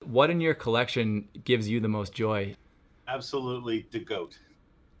what in your collection gives you the most joy? Absolutely, the GOAT.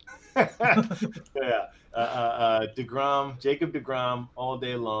 Yeah, DeGrom, Jacob DeGrom, all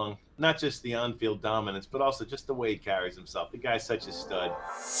day long. Not just the on-field dominance, but also just the way he carries himself. The guy's such a stud.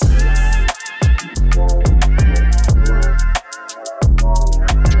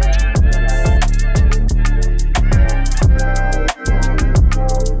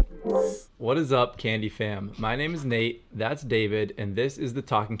 What is up, Candy fam? My name is Nate, that's David, and this is the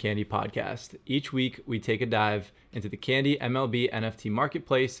Talking Candy podcast. Each week, we take a dive into the Candy MLB NFT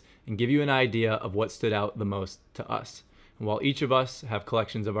marketplace and give you an idea of what stood out the most to us. And while each of us have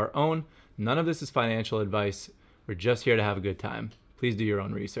collections of our own, none of this is financial advice. We're just here to have a good time. Please do your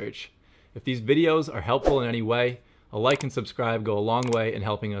own research. If these videos are helpful in any way, a like and subscribe go a long way in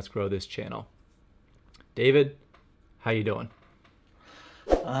helping us grow this channel. David, how you doing?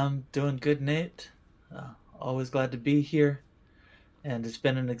 I'm doing good, Nate. Always glad to be here, and it's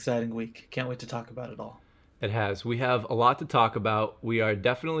been an exciting week. Can't wait to talk about it all. It has. We have a lot to talk about. We are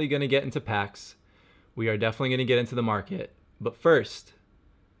definitely going to get into packs. We are definitely going to get into the market. But first,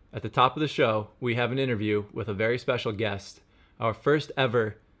 at the top of the show, we have an interview with a very special guest, our first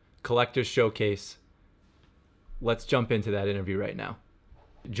ever Collectors Showcase. Let's jump into that interview right now.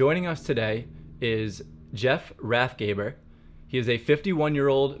 Joining us today is Jeff Rathgaber. He is a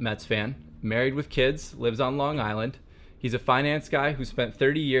 51-year-old Mets fan, married with kids, lives on Long Island. He's a finance guy who spent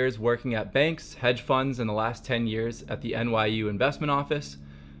 30 years working at banks, hedge funds, and the last 10 years at the NYU Investment Office.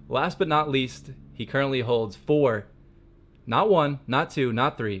 Last but not least, he currently holds 4, not 1, not 2,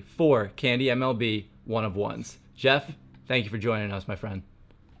 not 3, 4 Candy MLB one-of-ones. Jeff, thank you for joining us, my friend.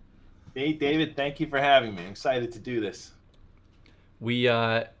 Hey, David, thank you for having me. I'm excited to do this.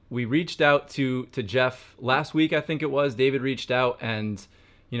 We reached out to Jeff last week, I think it was. David reached out, and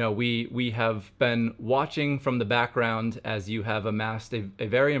we have been watching from the background as you have amassed a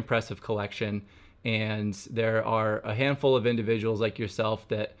very impressive collection, and there are a handful of individuals like yourself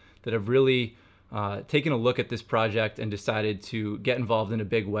that have really taken a look at this project and decided to get involved in a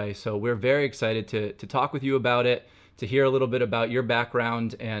big way. So we're very excited to talk with you about it, to hear a little bit about your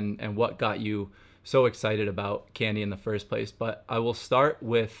background and what got you so excited about Candy in the first place. But I will start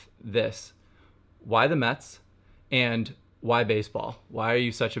with this. Why the Mets and why baseball? Why are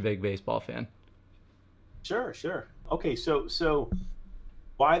you such a big baseball fan? Sure. Okay, so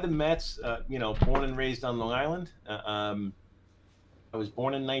why the Mets? Born and raised on Long Island. I was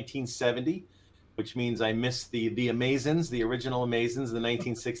born in 1970, which means I missed the Amazons, the original Amazons, the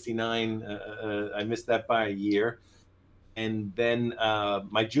 1969. I missed that by a year. And then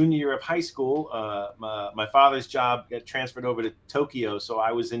my junior year of high school, my father's job got transferred over to Tokyo. So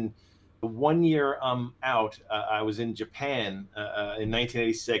I was in the 1 year out. I was in Japan in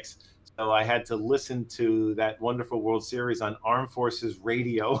 1986. So I had to listen to that wonderful World Series on Armed Forces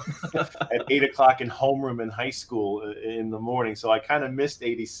radio at 8 o'clock in homeroom in high school in the morning. So I kind of missed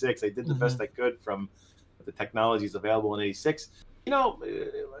 86. I did the best I could from the technologies available in 86.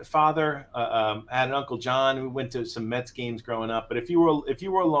 Father had an Uncle John who went to some Mets games growing up. But if you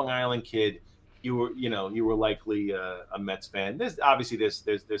were a Long Island kid, you were likely a Mets fan. There's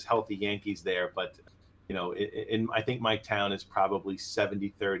healthy Yankees there, but I think my town is probably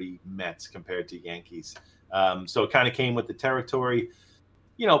 70-30 Mets compared to Yankees. So it kind of came with the territory,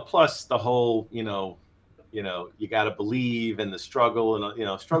 plus the whole you got to believe and the struggle,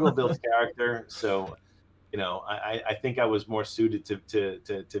 and struggle builds character. So. I think I was more suited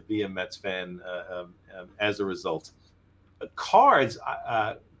to be a Mets fan as a result. Cards,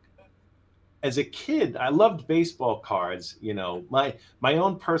 as a kid, I loved baseball cards. My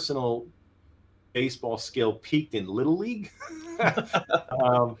own personal baseball skill peaked in Little League.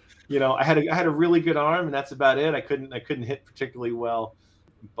 I had a really good arm, and that's about it. I couldn't hit particularly well,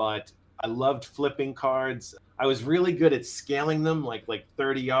 but I loved flipping cards. I was really good at scaling them, like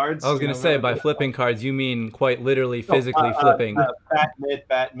 30 yards. I was going to say, by flipping cards, you mean quite literally, physically flipping.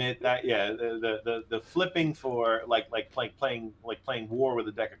 Bat mitt. The flipping for like playing war with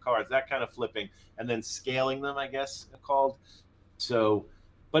a deck of cards, that kind of flipping, and then scaling them, I guess called. So,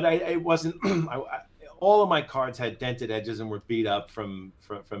 but I wasn't. All of my cards had dented edges and were beat up from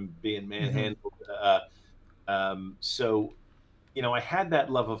being manhandled. So, I had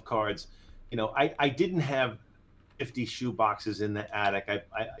that love of cards. I didn't have 50 shoe boxes in the attic.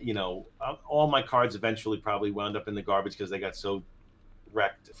 All my cards eventually probably wound up in the garbage because they got so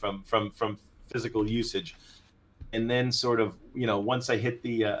wrecked from physical usage. And then sort of, once I hit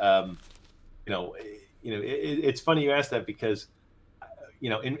the, it's funny you asked that because,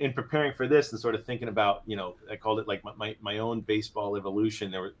 in preparing for this and sort of thinking about, I called it like my own baseball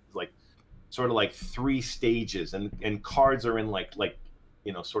evolution. There were like sort of like 3 stages, and cards are in like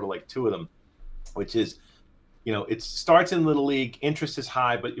sort of like two of them, which is, it starts in Little League, interest is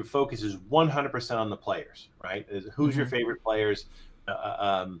high, but your focus is 100% on the players, right? Who's your favorite players?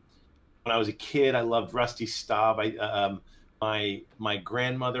 When I was a kid, I loved Rusty Staub. My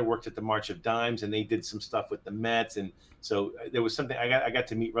grandmother worked at the March of Dimes, and they did some stuff with the Mets, and so there was something. I got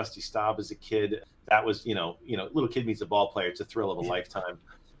to meet Rusty Staub as a kid. That was, little kid meets a ball player. It's a thrill of a lifetime.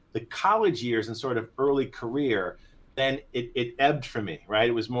 The college years and sort of early career, then it ebbed for me, right?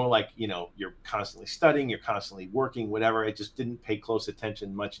 It was more like, you're constantly studying, you're constantly working, whatever. I just didn't pay close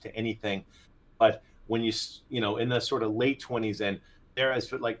attention much to anything. But when in the sort of late 20s, and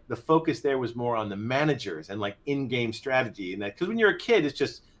thereas like the focus there was more on the managers and like in-game strategy, and that, because when you're a kid, it's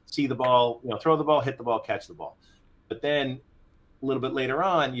just see the ball, throw the ball, hit the ball, catch the ball. But then a little bit later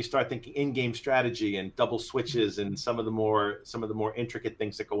on, you start thinking in-game strategy and double switches and some of the more intricate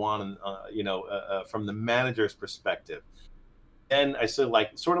things that go on, from the manager's perspective. Then I said,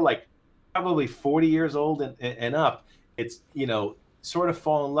 sort of like probably 40 years old and up, it's, sort of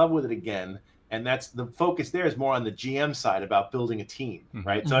fall in love with it again. And that's the focus there is more on the GM side about building a team,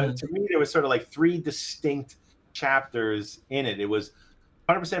 right? So to me, there was sort of like three distinct chapters in it. It was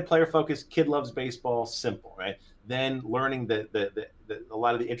 100% player focused, kid loves baseball, simple, right? Then learning the a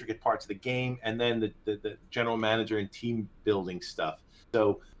lot of the intricate parts of the game, and then the general manager and team building stuff.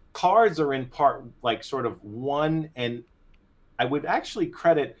 So cards are in part like sort of one, and I would actually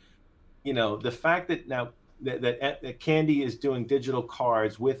credit, the fact that now that Candy is doing digital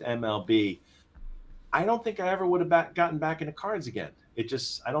cards with MLB. I don't think I ever would have gotten back into cards again.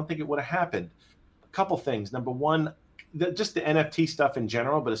 I don't think it would have happened. A couple things. Number one, just the NFT stuff in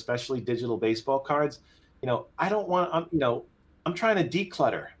general, but especially digital baseball cards. I don't want. I'm trying to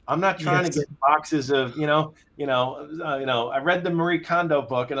declutter. I'm not trying to get boxes of. I read the Marie Kondo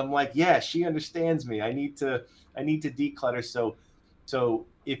book, and I'm like, yeah, she understands me. I need to declutter. So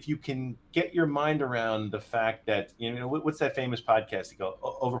if you can get your mind around the fact that, what's that famous podcast? You go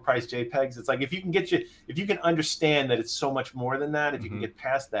overpriced JPEGs. It's like if you can understand that it's so much more than that. If you can get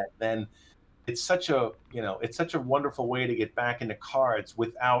past that, then it's such a wonderful way to get back into cards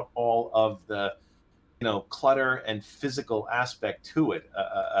without all of the clutter and physical aspect to it.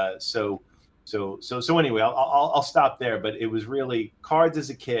 So anyway, I'll stop there. But it was really cards as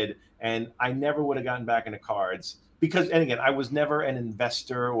a kid, and I never would have gotten back into cards because, and again, I was never an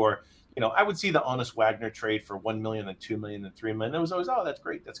investor, or I would see the Honus Wagner trade for $1 million and $2 million and $3 million. It was always, oh, that's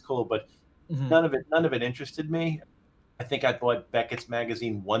great, that's cool, but none of it interested me. I think I bought Beckett's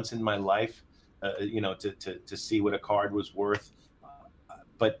magazine once in my life, to see what a card was worth.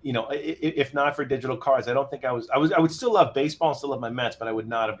 But if not for digital cards, I don't think I would still love baseball and still love my Mets, but I would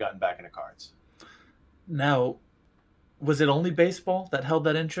not have gotten back into cards. Now, was it only baseball that held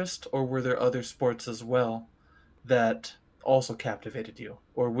that interest, or were there other sports as well that also captivated you?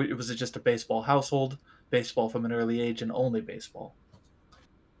 Or was it just a baseball household, baseball from an early age, and only baseball?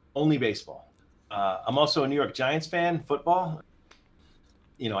 Only baseball. I'm also a New York Giants fan, football.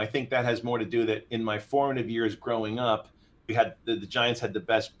 I think that has more to do that in my formative years growing up, we had the Giants had the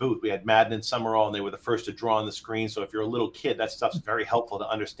best booth. We had Madden and Summerall, and they were the first to draw on the screen. So if you're a little kid, that stuff's very helpful to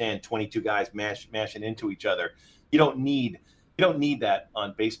understand. 22 guys mashing into each other. You don't need that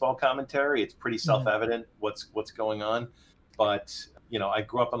on baseball commentary. It's pretty self-evident what's going on. But I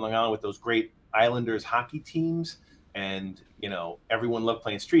grew up on Long Island with those great Islanders hockey teams, and everyone loved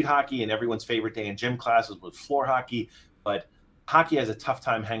playing street hockey, and everyone's favorite day in gym classes was floor hockey. But hockey has a tough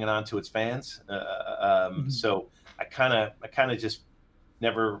time hanging on to its fans. So I kind of just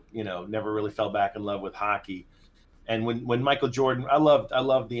never really fell back in love with hockey. And when Michael Jordan, I loved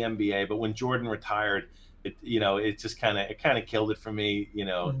the NBA, but when Jordan retired, it just kind of killed it for me.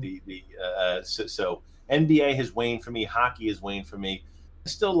 So NBA has waned for me, hockey has waned for me. I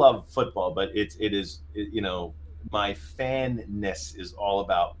still love football, but it is my fanness is all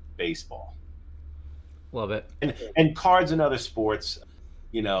about baseball. Love it. And cards and other sports,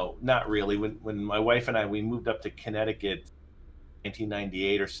 not really. When my wife and we moved up to Connecticut,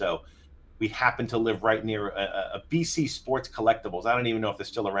 1998 or so, we happened to live right near a BC Sports Collectibles. I don't even know if they're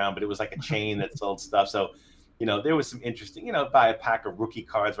still around, but it was like a chain that sold stuff. So, there was some interesting, buy a pack of rookie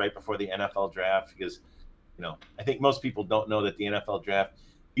cards right before the NFL draft, because, I think most people don't know that the NFL draft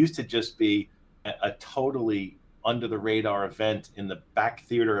used to just be a totally under the radar event in the back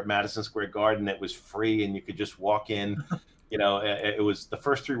theater at Madison Square Garden that was free, and you could just walk in. It was the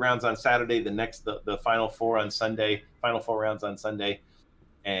first 3 rounds on Saturday, the final 4 on Sunday, final 4 rounds on Sunday.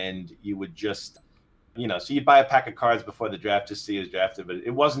 And you would just, so you'd buy a pack of cards before the draft to see who's drafted, but it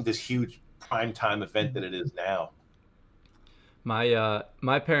wasn't this huge primetime event that it is now.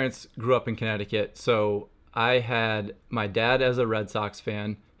 My parents grew up in Connecticut, so I had my dad as a Red Sox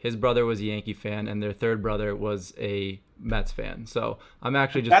fan, his brother was a Yankee fan, and their third brother was a Mets fan. So I'm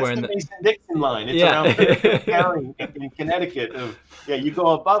actually just That's wearing the Mason-Dixon line. It's Yeah. around Fairfield County in Connecticut. You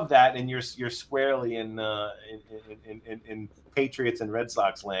go above that, and you're squarely in Patriots and Red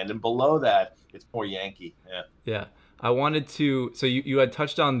Sox land, and below that, it's more Yankee. Yeah. Yeah. I wanted to, so you had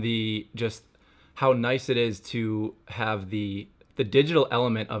touched on the just how nice it is to have the digital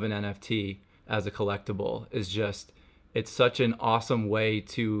element of an NFT as a collectible is just, it's such an awesome way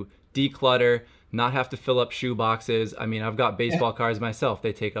to declutter, not have to fill up shoe boxes. I mean, I've got baseball cards myself.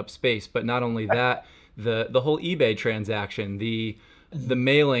 They take up space, but not only that, the whole eBay transaction, the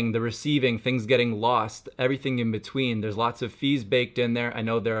mailing, the receiving, things getting lost, everything in between. There's lots of fees baked in there. I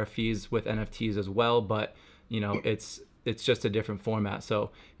know there are fees with NFTs as well, but you know, it's just a different format.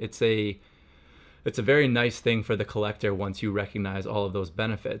 So it's a very nice thing for the collector once you recognize all of those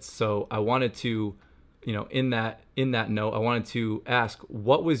benefits. So I wanted to, you know, in that note, I wanted to ask,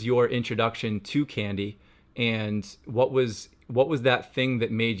 what was your introduction to Candy, and what was that thing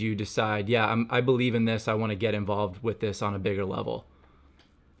that made you decide, yeah, I believe in this, I want to get involved with this on a bigger level?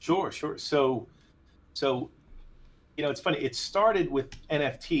 Sure. So, you know, it's funny. It started with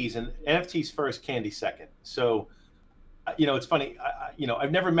NFTs, and NFTs first, Candy second. So, you know, it's funny. You know,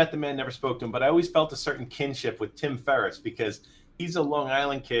 I've never met the man, never spoke to him, but I always felt a certain kinship with Tim Ferriss because he's a Long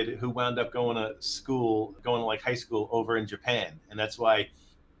Island kid who wound up going to like high school over in Japan, and that's why,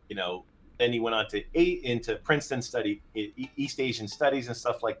 you know, then he went on to into Princeton, studied East Asian studies and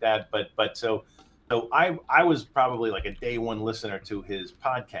stuff like that. But so I was probably like a day one listener to his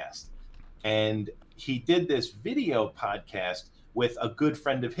podcast, and he did this video podcast with a good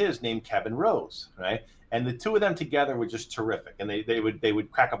friend of his named Kevin Rose, right? And the two of them together were just terrific. And they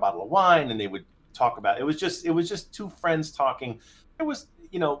would crack a bottle of wine and they would talk about it. It was just two friends talking. It was,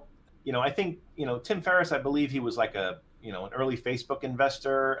 you know, I think, you know, Tim Ferriss, I believe he was like an early Facebook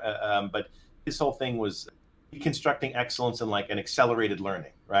investor, but his whole thing was deconstructing excellence and like an accelerated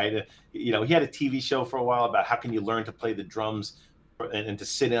learning, right? You know, he had a TV show for a while about how can you learn to play the drums and to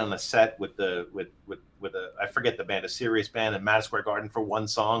sit in on a set with I forget the band, a serious band in Madison Square Garden for one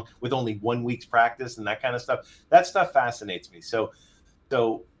song with only 1 week's practice and that kind of stuff. That stuff fascinates me. So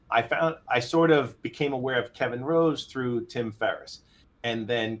I sort of became aware of Kevin Rose through Tim Ferriss. And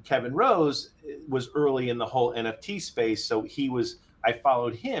then Kevin Rose was early in the whole NFT space. So I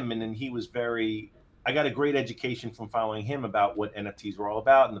followed him, and then I got a great education from following him about what NFTs were all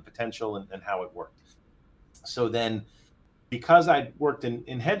about and the potential and how it worked. So then, because I'd worked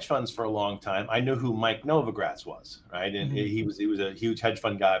in hedge funds for a long time, I knew who Mike Novogratz was, right? And he was a huge hedge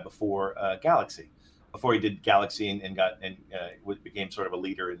fund guy before Galaxy, before he did Galaxy and became sort of a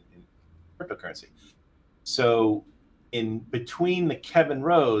leader in cryptocurrency. So in between the Kevin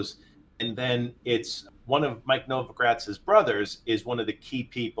Rose, and then it's one of Mike Novogratz's brothers is one of the key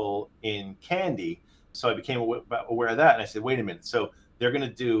people in Candy. So I became aware of that, and I said, wait a minute. So they're going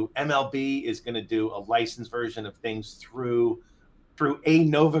to do, MLB is going to do a licensed version of things through A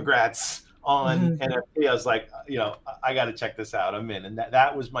Novogratz on NFT. I was like, you know, I got to check this out. I'm in. And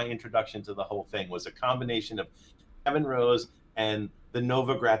that was my introduction to the whole thing, was a combination of Kevin Rose and the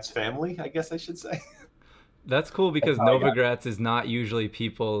Novogratz family, I guess I should say. That's cool because Novogratz is not usually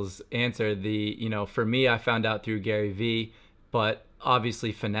people's answer. For me, I found out through Gary Vee, but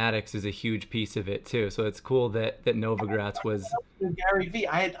obviously Fanatics is a huge piece of it too. So it's cool that Novogratz was Gary Vee.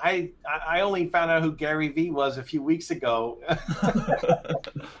 I only found out who Gary Vee was a few weeks ago.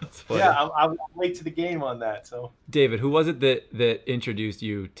 Yeah, I'm late to the game on that. So David, who was it that introduced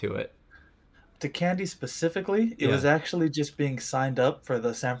you to it? To Candy specifically, it was actually just being signed up for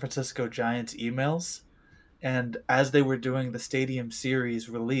the San Francisco Giants emails. And as they were doing the Stadium Series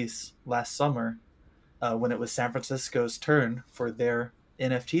release last summer, when it was San Francisco's turn for their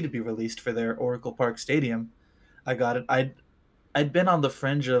NFT to be released for their Oracle Park Stadium, I got it. I'd been on the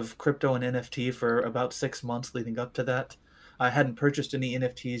fringe of crypto and NFT for about 6 months leading up to that. I hadn't purchased any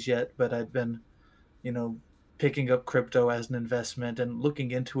NFTs yet, but I'd been, picking up crypto as an investment and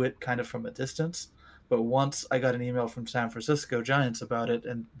looking into it kind of from a distance. But once I got an email from San Francisco Giants about it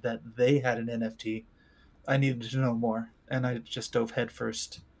and that they had an NFT, I needed to know more, and I just dove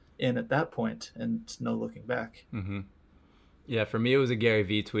headfirst in at that point, and no looking back. Mm-hmm. Yeah, for me, it was a Gary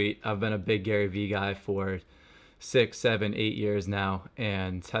Vee tweet. I've been a big Gary Vee guy for 6, 7, 8 years now,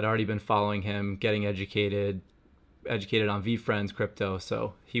 and had already been following him, getting educated on VeeFriends crypto.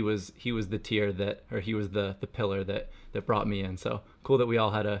 So he was the tier he was the pillar that brought me in. So cool that we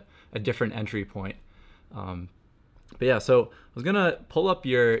all had a different entry point. But yeah, so I was going to pull up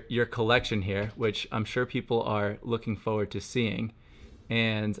your collection here, which I'm sure people are looking forward to seeing.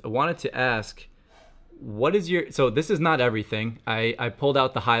 And I wanted to ask, what is your, so this is not everything. I pulled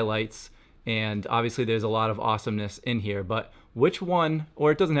out the highlights, and obviously there's a lot of awesomeness in here, but which one,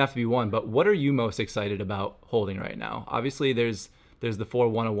 or it doesn't have to be one, but what are you most excited about holding right now? Obviously there's the 4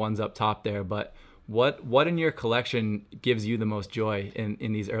 101s up top there, but what in your collection gives you the most joy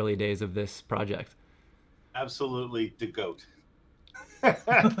in these early days of this project? Absolutely, the GOAT.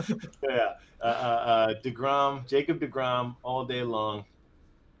 Yeah, DeGrom, Jacob DeGrom, all day long.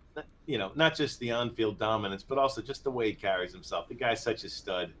 You know, not just the on-field dominance, but also just the way he carries himself. The guy's such a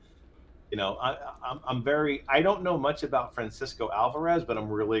stud. You know, I'm very. I don't know much about Francisco Alvarez, but I'm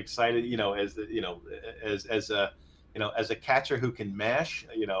really excited. You know, as a as a catcher who can mash.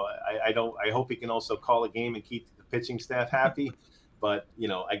 You know, I don't. I hope he can also call a game and keep the pitching staff happy. But you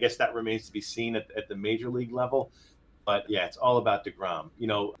know, I guess that remains to be seen at the major league level. But yeah, it's all about DeGrom. You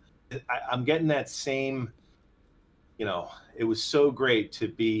know, I'm getting that same. You know, it was so great to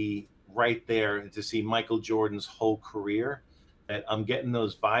be right there to see Michael Jordan's whole career. That I'm getting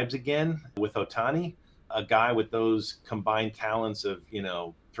those vibes again with Ohtani, a guy with those combined talents of, you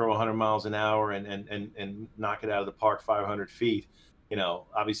know, throw 100 miles an hour and knock it out of the park 500 feet. You know,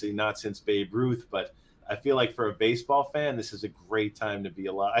 obviously not since Babe Ruth, but I feel like for a baseball fan, this is a great time to be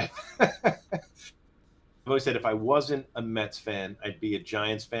alive. I've always said if I wasn't a Mets fan, I'd be a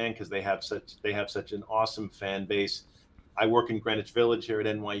Giants fan because they have such an awesome fan base. I work in Greenwich Village here at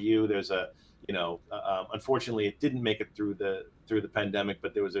NYU. There's a, you know, unfortunately, it didn't make it through the pandemic,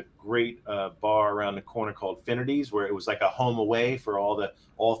 but there was a great bar around the corner called Finities, where it was like a home away for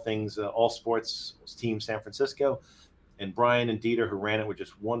all things, all sports team San Francisco. And Brian and Dieter, who ran it, were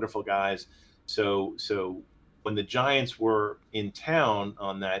just wonderful guys. So when the Giants were in town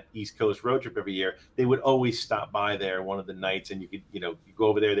on that East Coast road trip every year, they would always stop by there one of the nights, and you could, you know, you go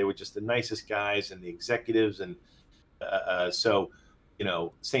over there. They were just the nicest guys and the executives, and so. You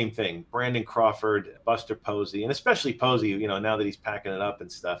know, same thing. Brandon Crawford, Buster Posey, and especially Posey. You know, now that he's packing it up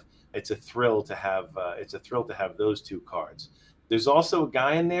and stuff, it's a thrill to have. It's a thrill to have those two cards. There's also a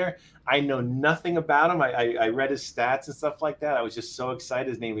guy in there. I know nothing about him. I read his stats and stuff like that. I was just so excited.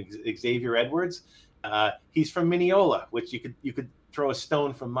 His name is Xavier Edwards. He's from Mineola, which you could throw a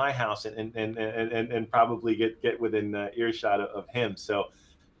stone from my house and probably get within earshot of him. So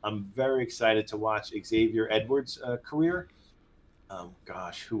I'm very excited to watch Xavier Edwards' career.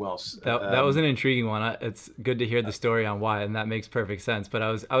 Gosh, who else? That was an intriguing one. It's good to hear the story on why, and that makes perfect sense. But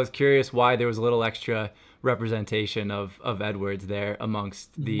I was curious why there was a little extra representation of Edwards there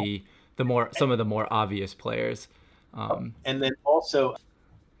amongst some of the more obvious players. And then also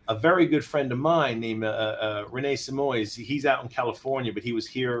a very good friend of mine named Rene Simoes. He's out in California, but he was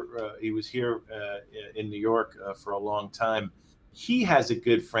here in New York for a long time. He has a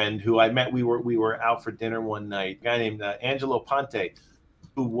good friend who I met. We were out for dinner one night. A guy named Angelo Ponte,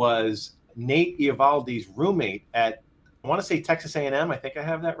 who was Nate Eovaldi's roommate at, I want to say Texas A&M. I think I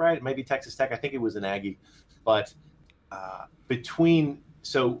have that right. It might be Texas Tech. I think it was an Aggie. But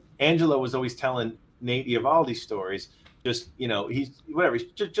so Angelo was always telling Nate Eovaldi stories. Just, you know, he's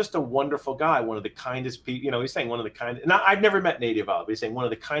just a wonderful guy. One of the kindest people. You know, he's saying one of the kindest. And I've never met Nate Eovaldi. He's saying one of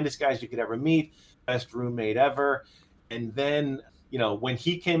the kindest guys you could ever meet. Best roommate ever. And then, you know, when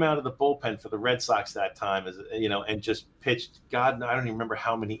he came out of the bullpen for the Red Sox that time, as you know, and just pitched, God, I don't even remember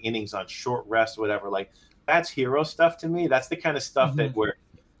how many innings on short rest, or whatever. Like, that's hero stuff to me. That's the kind of stuff that where,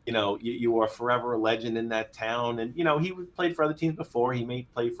 you know, you are forever a legend in that town. And you know, he played for other teams before. He may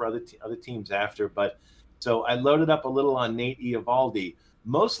play for other teams after. But so I loaded up a little on Nate Eovaldi,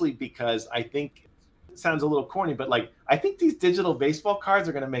 mostly because I think. It sounds a little corny, but like I think these digital baseball cards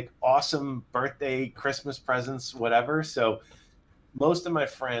are going to make awesome birthday, Christmas presents, whatever. So most of my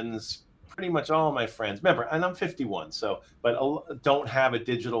friends, pretty much all of my friends, remember, and I'm 51, so but don't have a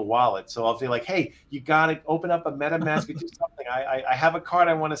digital wallet. So I'll feel like, hey, you got to open up a MetaMask or do something. I have a card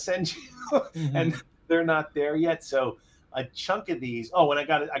I want to send you, and they're not there yet. So a chunk of these. Oh, and I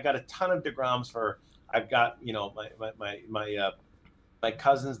got a ton of DeGroms for. I've got, you know, my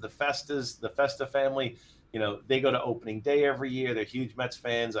cousins, the Festa family, you know, they go to opening day every year. They're huge Mets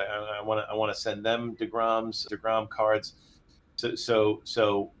fans. I want to send them DeGrom cards. So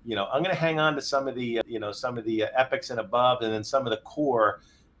you know, I'm going to hang on to some of the epics and above, and then some of the core.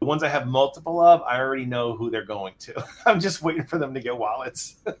 The ones I have multiple of, I already know who they're going to. I'm just waiting for them to get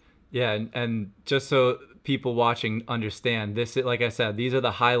wallets. Yeah, and just so people watching understand, this, like I said, these are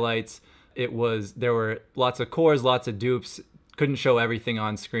the highlights. There were lots of cores, lots of dupes. Couldn't show everything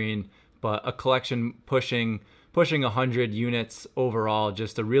on screen, but a collection pushing 100 units overall,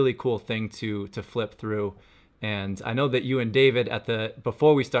 just a really cool thing to flip through. And I know that you and David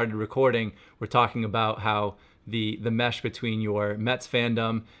before we started recording, were talking about how the mesh between your Mets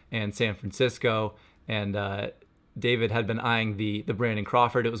fandom and San Francisco, and David had been eyeing the Brandon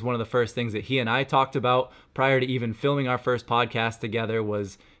Crawford. It was one of the first things that he and I talked about prior to even filming our first podcast together,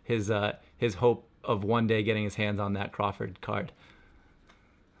 was his hope of one day getting his hands on that Crawford card.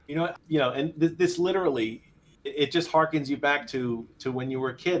 And this literally, it just harkens you back to when you were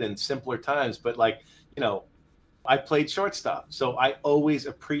a kid in simpler times. But I played shortstop, so I always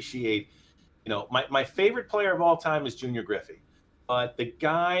appreciate, my favorite player of all time is Junior Griffey, but the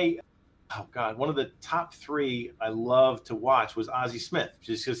guy, oh God, one of the top three I love to watch was Ozzie Smith,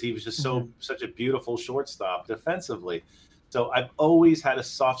 just because he was just such a beautiful shortstop defensively. So I've always had a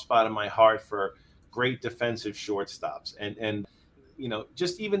soft spot in my heart for great defensive shortstops, and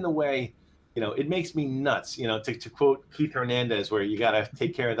just even the way, it makes me nuts, to quote Keith Hernandez, where you got to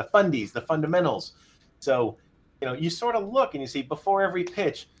take care of the fundies, the fundamentals. So, you sort of look and you see before every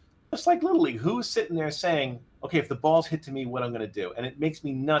pitch, just like Little League, who's sitting there saying, okay, if the ball's hit to me, what I'm going to do? And it makes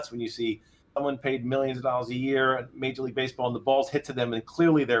me nuts when you see someone paid millions of dollars a year at Major League Baseball and the ball's hit to them and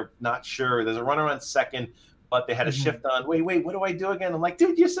clearly they're not sure. There's a runner on second, but they had a shift on. Wait, what do I do again? I'm like,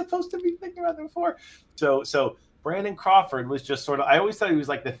 dude, you're supposed to be thinking about that before. So Brandon Crawford was just sort of, I always thought he was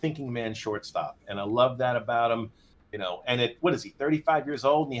like the thinking man shortstop. And I love that about him, and what is he, 35 years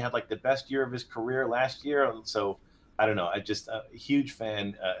old? And he had like the best year of his career last year. And so I don't know. I just a huge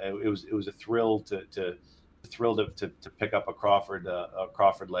fan. It was a thrill to pick up a Crawford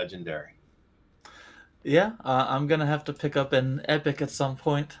legendary. Yeah, I'm gonna have to pick up an Epic at some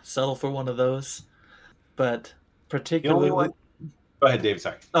point. Settle for one of those, but particularly. Go ahead, Dave.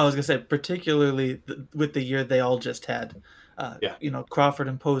 Sorry. I was gonna say, particularly with the year they all just had. Crawford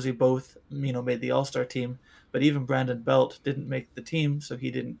and Posey both, made the All-Star team, but even Brandon Belt didn't make the team, so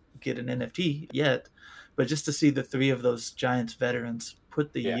he didn't get an NFT yet. But just to see the three of those Giants veterans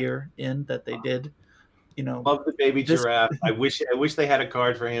put the year in that they did, love the baby giraffe. I wish they had a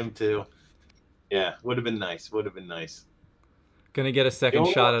card for him too. Yeah, would have been nice. Gonna get a second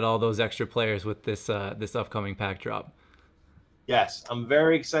shot at all those extra players with this upcoming pack drop. Yes, I'm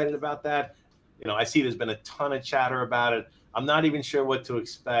very excited about that. I see there's been a ton of chatter about it. I'm not even sure what to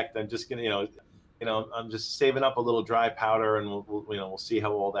expect. I'm just gonna, I'm just saving up a little dry powder, and we'll see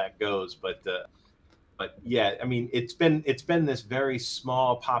how all that goes. But yeah, I mean, it's been this very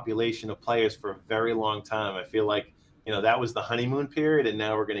small population of players for a very long time. I feel like, that was the honeymoon period, and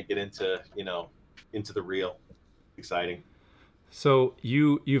now we're going to get into the real exciting. So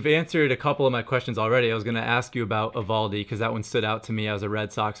you've answered a couple of my questions already. I was going to ask you about Eovaldi because that one stood out to me as a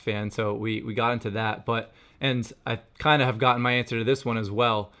Red Sox fan. So we got into that, and I kind of have gotten my answer to this one as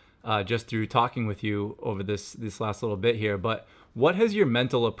well, just through talking with you over this last little bit here. But what has your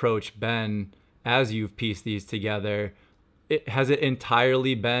mental approach been as you've pieced these together? Has it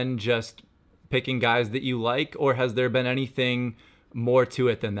entirely been just picking guys that you like, or has there been anything more to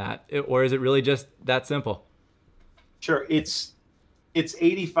it than that? Or is it really just that simple? Sure. It's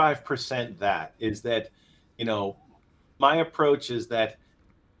 85% that is that, my approach is that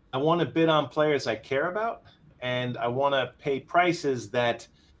I want to bid on players I care about, and I want to pay prices that,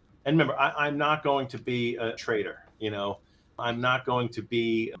 and remember, I'm not going to be a trader, I'm not going to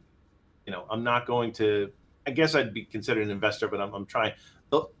be, I guess I'd be considered an investor, but I'm trying.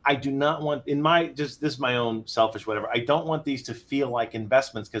 I do not want, this is my own selfish whatever, I don't want these to feel like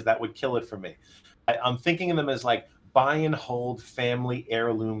investments because that would kill it for me. I'm thinking of them as like buy and hold family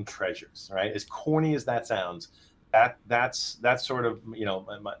heirloom treasures, right? As corny as that sounds, that's sort of,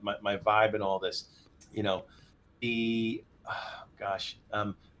 my vibe and all this, the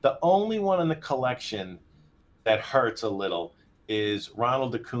only one in the collection that hurts a little is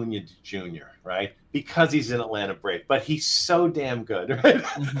Ronald Acuna Jr., right? Because he's an Atlanta Brave, but he's so damn good, right?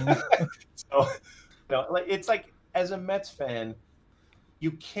 Mm-hmm. So, it's like, as a Mets fan,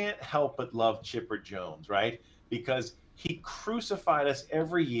 you can't help but love Chipper Jones, right? Because he crucified us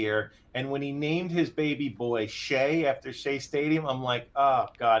every year, and when he named his baby boy Shea after Shea Stadium, I'm like, oh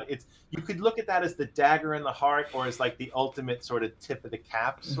God, you could look at that as the dagger in the heart, or as like the ultimate sort of tip of the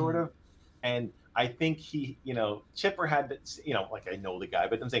cap, sort of. And I think he, Chipper had that, like I know the guy,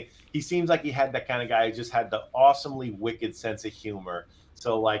 but I'm saying he seems like he had that kind of guy who just had the awesomely wicked sense of humor.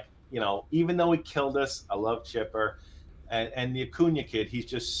 So like, even though he killed us, I love Chipper. And the Acuna kid, he's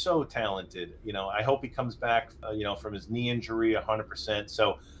just so talented. I hope he comes back, from his knee injury 100%.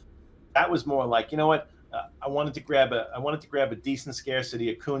 So that was more like, what? I wanted to grab a decent scarcity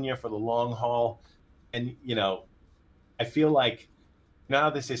Acuna for the long haul. And, I feel like, now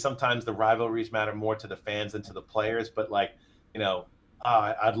they say sometimes the rivalries matter more to the fans than to the players, but like,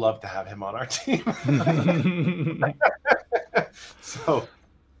 I'd love to have him on our team. So,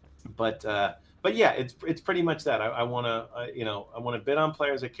 but but yeah, it's pretty much that. I want to I want to bid on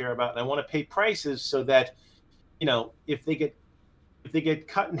players I care about, and I want to pay prices so that if they get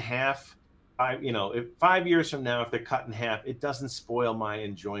cut in half, if 5 years from now, if they're cut in half, it doesn't spoil my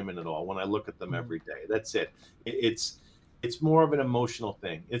enjoyment at all when I look at them every day. That's it. It's more of an emotional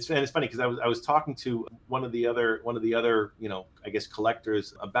thing. It's funny because I was talking to one of the other I guess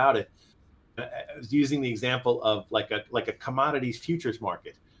collectors about it. I was using the example of like a commodities futures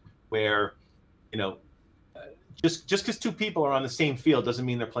market, where just because two people are on the same field doesn't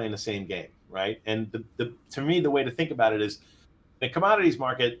mean they're playing the same game, right? And to me, the way to think about it is, the commodities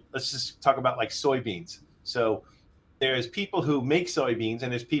market, let's just talk about like soybeans. So there's people who make soybeans,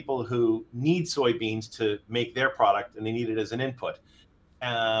 and there's people who need soybeans to make their product, and they need it as an input.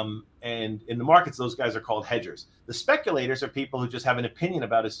 And in the markets, those guys are called hedgers. The speculators are people who just have an opinion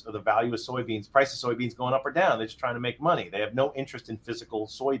about the value of soybeans, price of soybeans going up or down. They're just trying to make money. They have no interest in physical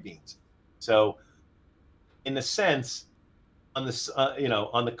soybeans. So in a sense, on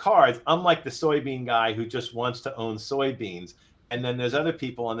the cards, I'm like the soybean guy who just wants to own soybeans. And then there's other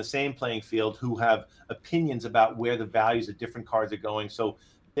people on the same playing field who have opinions about where the values of different cards are going. So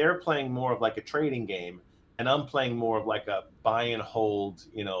they're playing more of like a trading game, and I'm playing more of like a buy and hold,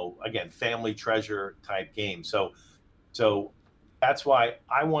 again, family treasure type game. So that's why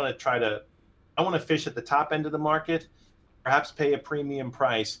I want to fish at the top end of the market, perhaps pay a premium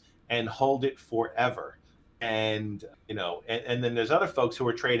price and hold it forever. And and then there's other folks who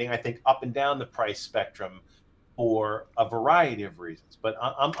are trading, I think, up and down the price spectrum for a variety of reasons. But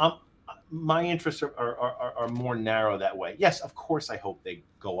my interests are more narrow that way. Yes, of course, I hope they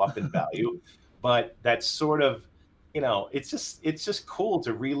go up in value, but that's sort of, it's just cool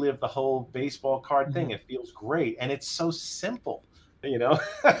to relive the whole baseball card thing. It feels great, and it's so simple. Again,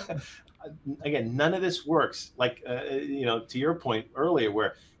 none of this works like to your point earlier,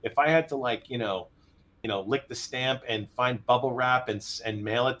 where if I had to lick the stamp and find bubble wrap and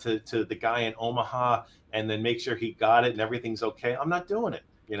mail it to the guy in Omaha and then make sure he got it and everything's okay, I'm not doing it.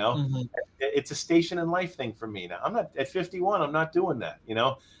 It's a station in life thing for me now. I'm not at 51. I'm not doing that.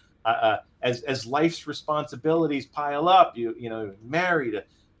 As life's responsibilities pile up, married,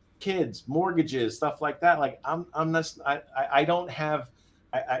 kids, mortgages, stuff like that. Like I'm not. I don't have.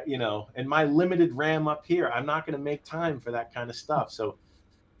 In my limited RAM up here, I'm not going to make time for that kind of stuff. So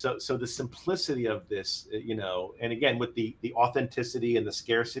the simplicity of this, and again, with the authenticity and the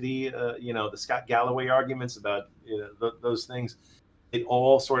scarcity, the Scott Galloway arguments about those things, it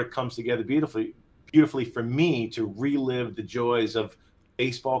all sort of comes together beautifully for me to relive the joys of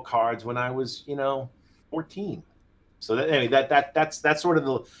baseball cards when I was 14. So that's sort of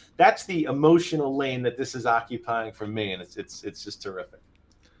the emotional lane that this is occupying for me, and it's just terrific.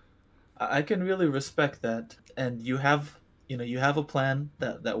 I can really respect that, and you have a plan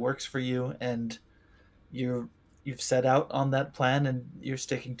that works for you, and you've set out on that plan and you're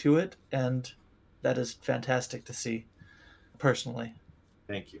sticking to it, and that is fantastic to see, personally.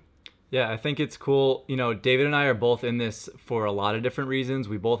 Thank you. Yeah, I think it's cool. David and I are both in this for a lot of different reasons.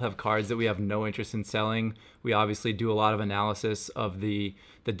 We both have cards that we have no interest in selling. We obviously do a lot of analysis of the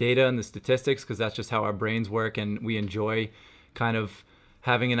data and the statistics, because that's just how our brains work, and we enjoy kind of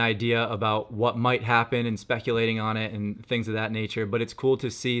having an idea about what might happen and speculating on it and things of that nature. But it's cool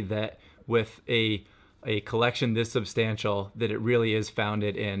to see that with a collection this substantial, that it really is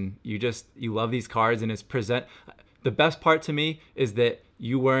founded in you love these cards, and it's the best part to me is that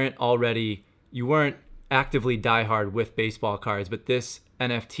you weren't actively diehard with baseball cards, but this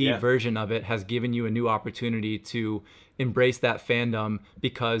NFT version of it has given you a new opportunity to embrace that fandom,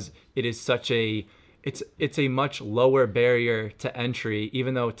 because it is it's a much lower barrier to entry,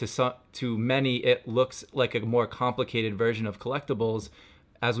 even though to many it looks like a more complicated version of collectibles.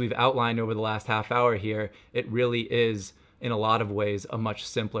 As we've outlined over the last half hour here, it really is, in a lot of ways, a much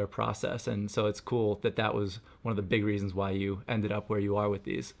simpler process. And so it's cool that was one of the big reasons why you ended up where you are with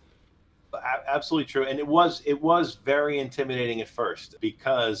these. Absolutely true. And it was very intimidating at first,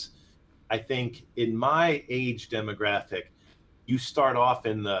 because I think in my age demographic, you start off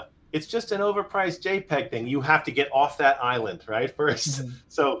in it's just an overpriced JPEG thing. You have to get off that island, right? First. Mm-hmm.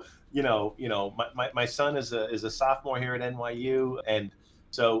 So, my son is a sophomore here at NYU. And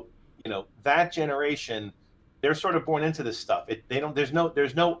so, that generation, they're sort of born into this stuff. There's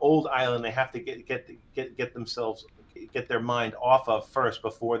no old island they have to get themselves, get their mind off of first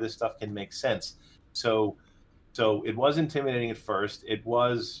before this stuff can make sense. So it was intimidating at first. It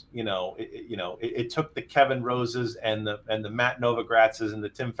was, it took the Kevin Roses and the Matt Novogratzes and the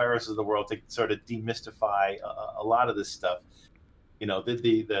Tim Ferrisses of the world to sort of demystify a lot of this stuff.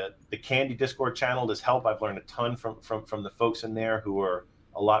 The Candy Discord channel does help. I've learned a ton from the folks in there who are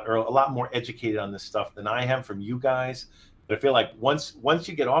a a lot more educated on this stuff than I am from you guys. But I feel like once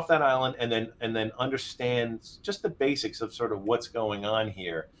you get off that island and then understand just the basics of sort of what's going on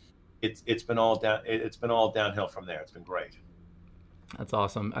here, it's been all downhill from there. It's been great. That's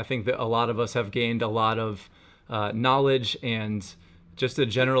awesome. I think that a lot of us have gained a lot of knowledge and just a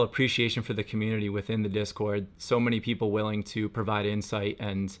general appreciation for the community within the Discord. So many people willing to provide insight,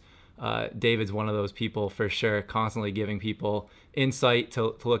 and David's one of those people for sure, constantly giving people insight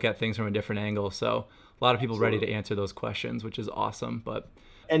to look at things from a different angle. So a lot of people ready to answer those questions, which is awesome. But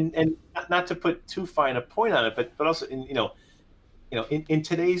and not to put too fine a point on it, but also in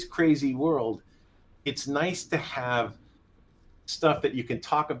today's crazy world, it's nice to have stuff that you can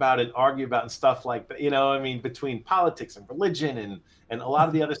talk about and argue about and stuff like that. I mean, between politics and religion and a lot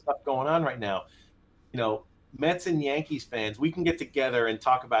of the other stuff going on right now, Mets and Yankees fans, we can get together and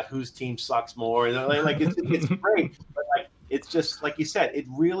talk about whose team sucks more. Like it's great, but like it's just like you said, it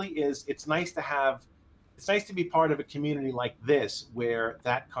really is. It's nice to be part of a community like this where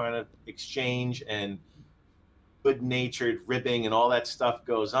that kind of exchange and good-natured ribbing and all that stuff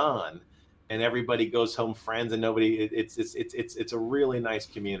goes on, and everybody goes home friends, and it's a really nice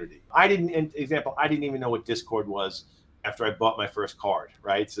community. I didn't even know what Discord was after I bought my first card,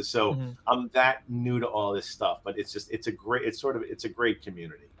 right? So I'm that new to all this stuff, but it's a great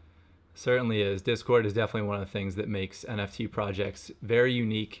community. Certainly is. Discord is definitely one of the things that makes NFT projects very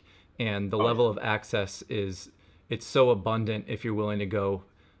unique, and the level of access it's so abundant if you're willing to go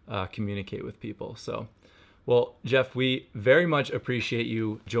communicate with people. So, well, Jeff, we very much appreciate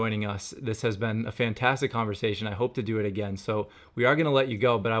you joining us. This has been a fantastic conversation. I hope to do it again. So we are going to let you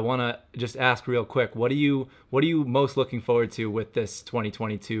go, but I want to just ask real quick, what are you most looking forward to with this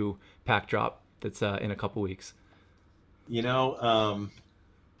 2022 pack drop that's in a couple weeks?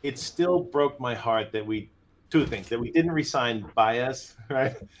 It still broke my heart that two things, that we didn't re-sign Baez,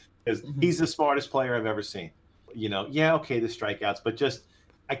 right? Because he's the smartest player I've ever seen. Okay, the strikeouts, but just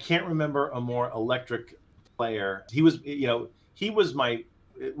I can't remember a more electric player. He was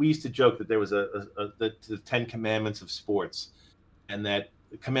we used to joke that there was the 10 commandments of sports, and that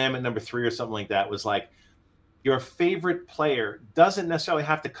commandment number 3 or something like that was like, your favorite player doesn't necessarily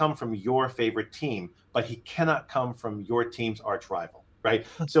have to come from your favorite team, but he cannot come from your team's arch rival, right?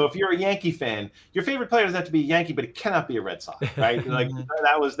 So if you're a Yankee fan, your favorite player doesn't have to be a Yankee, but it cannot be a Red Sox, right? Like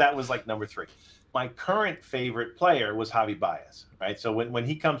that was like number 3. My current favorite player was Javi Baez, right? So when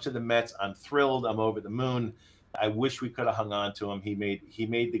he comes to the Mets, I'm thrilled. I'm over the moon. I wish we could have hung on to him. He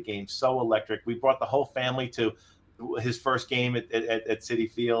made the game so electric. We brought the whole family to his first game at Citi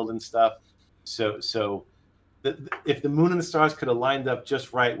Field and stuff. So if the moon and the stars could have lined up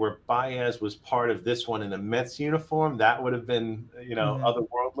just right, where Baez was part of this one in a Mets uniform, that would have been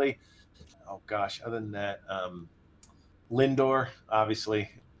otherworldly. Oh gosh, other than that, Lindor, obviously.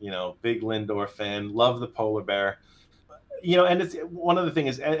 Big Lindor fan, love the polar bear. And it's one other thing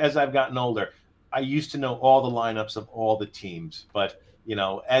is, as I've gotten older, I used to know all the lineups of all the teams, but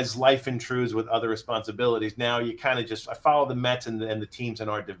as life intrudes with other responsibilities, now you kind of I follow the Mets and the teams in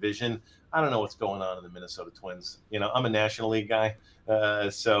our division. I don't know what's going on in the Minnesota Twins. I'm a National League guy,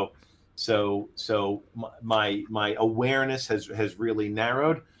 so my awareness has really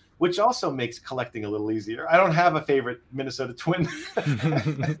narrowed, which also makes collecting a little easier. I don't have a favorite Minnesota Twin.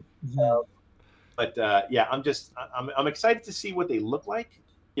 But I'm excited to see what they look like.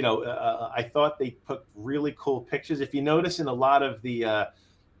 I thought they put really cool pictures. If you notice in a lot of the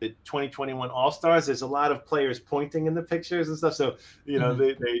 2021 All-Stars, there's a lot of players pointing in the pictures and stuff. So, I'm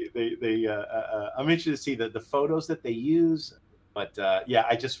interested to see the photos that they use. But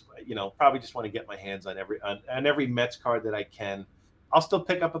I just, probably just want to get my hands on every Mets card that I can. I'll still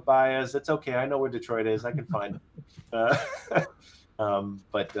pick up a Baez. That's okay. I know where Detroit is. I can find it.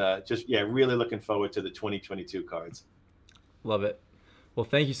 Really looking forward to the 2022 cards. Love it. Well,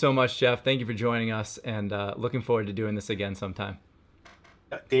 thank you so much, Jeff. Thank you for joining us, and looking forward to doing this again sometime.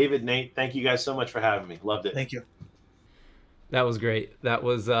 David, Nate, thank you guys so much for having me. Loved it. Thank you. That was great. That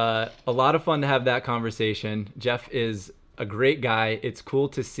was a lot of fun to have that conversation. Jeff is a great guy. It's cool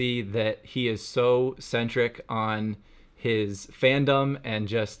to see that he is so centric on his fandom and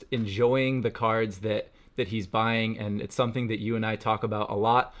just enjoying the cards that he's buying, and it's something that you and I talk about a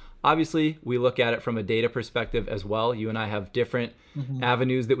lot. Obviously, we look at it from a data perspective as well. You and I have different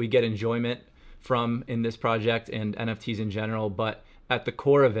avenues that we get enjoyment from in this project and NFTs in general, but at the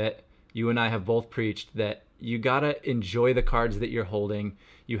core of it, you and I have both preached that you gotta enjoy the cards that you're holding.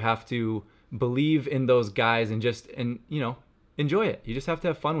 You have to believe in those guys and enjoy it. You just have to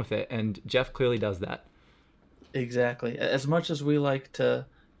have fun with it, and Jeff clearly does that. Exactly. As much as we like to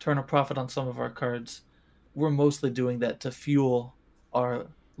turn a profit on some of our cards, we're mostly doing that to fuel are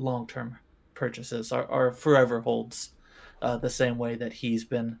long-term purchases, are forever holds, the same way that he's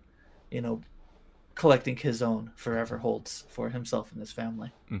been, you know, collecting his own forever holds for himself and his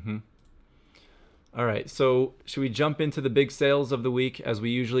family. Mm-hmm. All right, so should we jump into the big sales of the week as we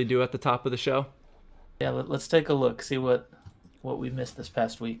usually do at the top of the show? Yeah, let's take a look, see what we missed this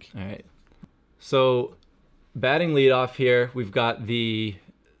past week. All right. So batting leadoff here, we've got the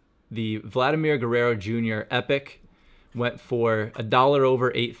Vladimir Guerrero Jr. Epic went for $1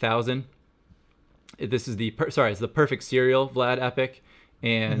 over 8,000. This is it's the perfect serial Vlad Epic,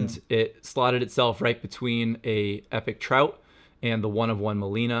 and it slotted itself right between a Epic Trout and the 1/1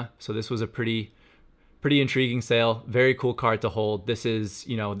 Molina. So this was a pretty intriguing sale. Very cool card to hold. This is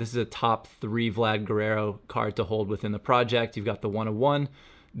a top 3 Vlad Guerrero card to hold within the project. You've got the 1/1,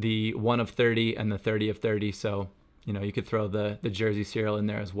 the 1/30, and the 30/30. So, you could throw the jersey serial in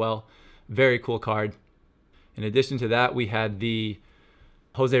there as well. Very cool card. In addition to that, we had the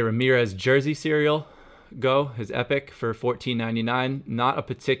Jose Ramirez jersey serial go, his Epic, for $14.99. Not a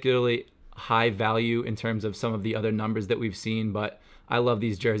particularly high value in terms of some of the other numbers that we've seen, but I love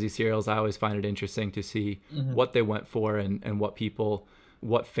these jersey serials. I always find it interesting to see what they went for and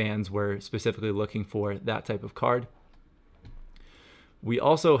what fans were specifically looking for that type of card. We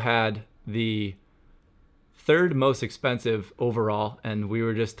also had the third most expensive overall, and we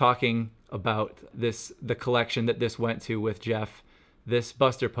were just talking about the collection that this went to with Jeff. This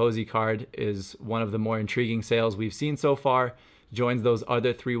Buster Posey card is one of the more intriguing sales we've seen so far. Joins those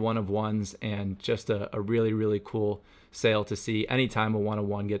other 3 1/1s, and just a really, really cool sale to see. Anytime a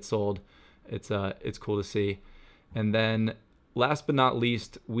 1/1 gets sold, it's cool to see. And then last but not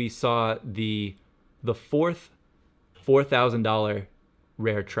least, we saw the fourth $4,000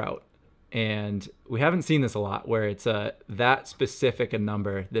 rare Trout. And we haven't seen this a lot, where it's that specific a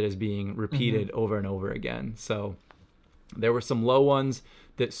number that is being repeated over and over again. So there were some low ones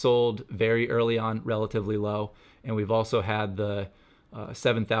that sold very early on, relatively low. And we've also had the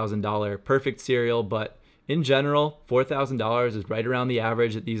 $7,000 perfect serial. But in general, $4,000 is right around the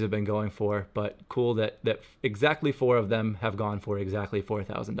average that these have been going for. But cool that exactly 4 of them have gone for exactly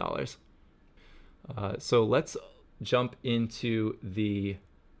 $4,000. So let's jump into the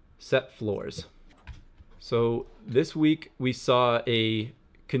set floors. So this week we saw a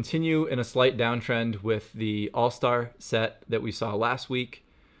continue in a slight downtrend with the All-Star set that we saw last week,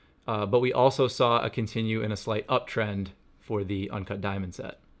 but we also saw a continue in a slight uptrend for the Uncut Diamond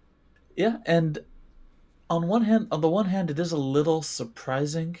set. Yeah, and on the one hand, it is a little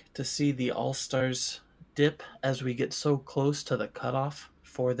surprising to see the All-Stars dip as we get so close to the cutoff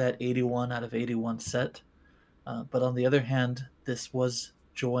for that 81 out of 81 set. But on the other hand, this was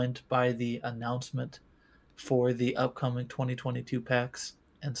joined by the announcement for the upcoming 2022 packs.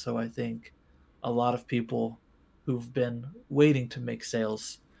 And so I think a lot of people who've been waiting to make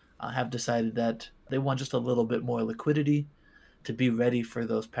sales have decided that they want just a little bit more liquidity to be ready for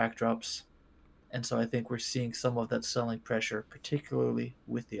those pack drops. And so I think we're seeing some of that selling pressure, particularly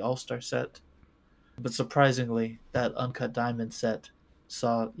with the All-Star set. But surprisingly, that Uncut Diamond set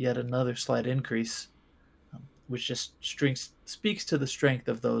saw yet another slight increase, which just speaks to the strength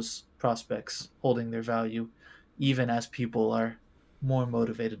of those prospects holding their value, even as people are more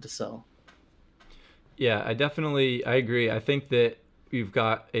motivated to sell. Yeah, I agree. I think that we've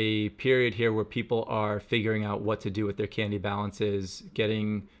got a period here where people are figuring out what to do with their candy balances,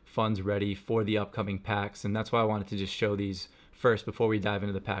 getting funds ready for the upcoming packs. And that's why I wanted to just show these first before we dive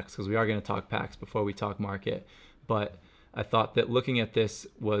into the packs, because we are going to talk packs before we talk market. But I thought that looking at this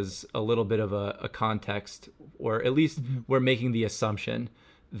was a little bit of a context, or at least we're making the assumption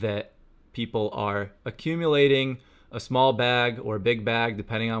that people are accumulating a small bag or a big bag,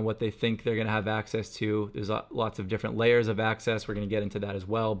 depending on what they think they're going to have access to. There's lots of different layers of access. We're going to get into that as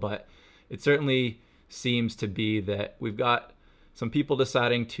well. But it certainly seems to be that we've got some people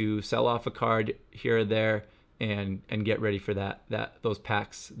deciding to sell off a card here or there and get ready for those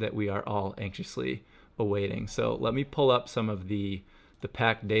packs that we are all anxiously awaiting. So let me pull up some of the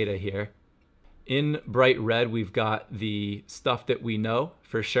pack data here. In bright red, we've got the stuff that we know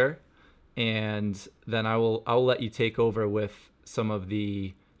for sure, and then I'll let you take over with some of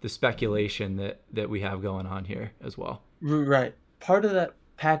the speculation that we have going on here as well. Right. Part of that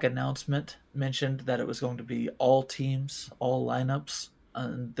pack announcement mentioned that it was going to be all teams, all lineups,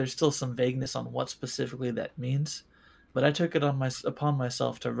 and there's still some vagueness on what specifically that means. But I took it upon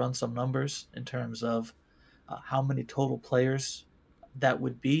myself to run some numbers in terms of how many total players that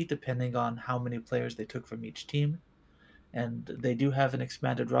would be, depending on how many players they took from each team. And they do have an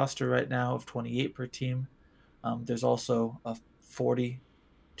expanded roster right now of 28 per team. There's also a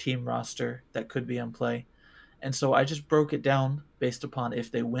 40-team roster that could be in play. And so I just broke it down based upon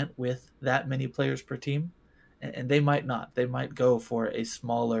if they went with that many players per team, and they might not. They might go for a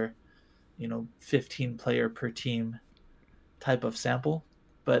smaller, 15 player per team type of sample.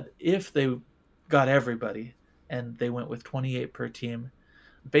 But if they got everybody and they went with 28 per team,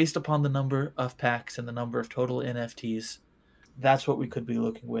 based upon the number of packs and the number of total NFTs, that's what we could be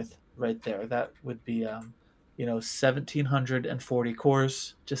looking with right there. That would be, 1,740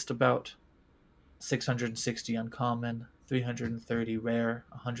 cores, just about 660 uncommon, 330 rare,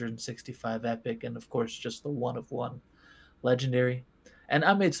 165 epic, and of course just the one of one legendary. And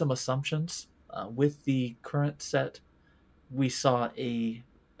I made some assumptions. With the current set, we saw a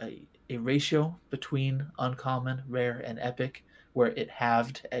ratio between uncommon, rare, and epic where it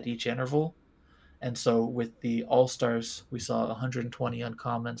halved at each interval. And so with the All-Stars, we saw 120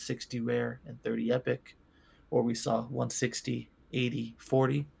 uncommon, 60 rare, and 30 epic, or we saw 160, 80,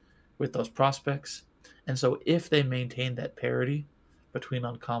 40 with those prospects. And so if they maintain that parity between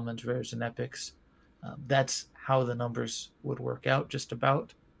uncommons, rares, and epics, that's how the numbers would work out just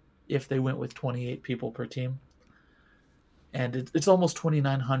about if they went with 28 people per team. And it's almost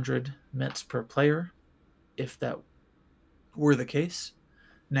 2,900 mints per player if that were the case.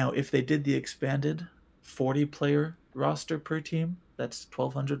 Now, if they did the expanded 40-player roster per team, that's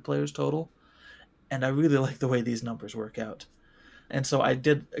 1,200 players total. And I really like the way these numbers work out. And so I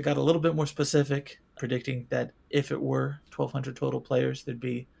got a little bit more specific, predicting that if it were 1,200 total players, there'd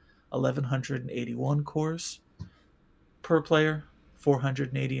be 1,181 cores per player,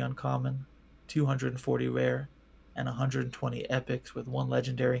 480 uncommon, 240 rare, and 120 epics with one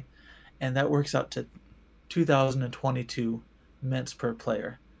legendary. And that works out to 2,022 mints per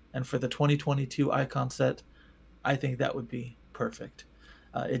player. And for the 2022 icon set, I think that would be perfect.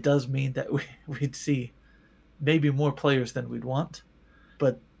 It does mean that we'd see maybe more players than we'd want,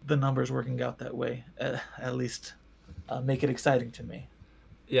 but the numbers working out that way at least make it exciting to me.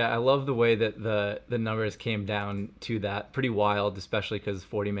 Yeah, I love the way that the numbers came down to that. Pretty wild, especially because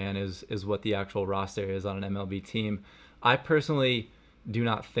 40-man is what the actual roster is on an MLB team. I personally do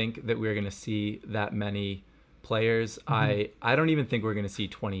not think that we're going to see that many players. Mm-hmm. I don't even think we're going to see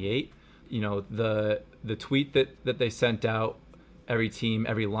 28. The tweet that they sent out, every team,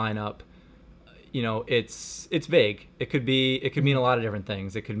 every lineup, it's vague. It could mean a lot of different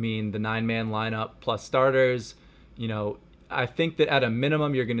things. It could mean the 9-man lineup plus starters. I think that at a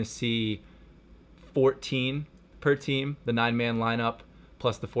minimum you're going to see 14 per team, the 9-man lineup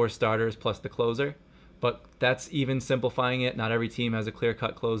plus the 4 starters plus the closer. But that's even simplifying it. Not every team has a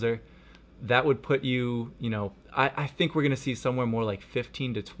clear-cut closer. That would put you, I think we're going to see somewhere more like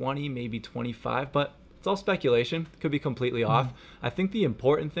 15 to 20, maybe 25, but it's all speculation. Could be completely off. I think the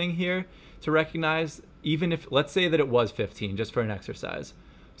important thing here to recognize, even if, let's say that it was 15, just for an exercise.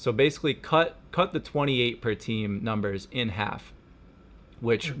 So basically cut the 28 per team numbers in half,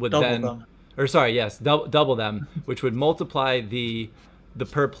 which would double them, which would multiply the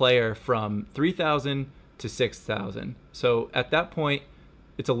per player from 3,000 to 6,000. So at that point,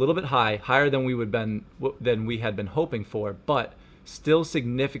 it's a little bit higher than we had been hoping for, but still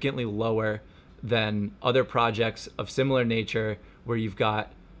significantly lower than other projects of similar nature where you've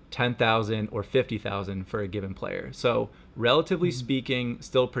got 10,000 or 50,000 for a given player. So relatively speaking,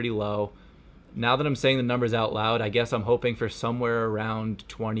 still pretty low. Now that I'm saying the numbers out loud, I guess I'm hoping for somewhere around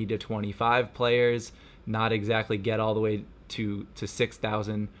 20 to 25 players, not exactly get all the way to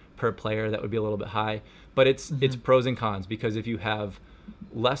 6,000 per player. That would be a little bit high, but it's pros and cons, because if you have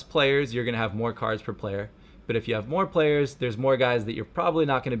less players, you're going to have more cards per player. But if you have more players, there's more guys that you're probably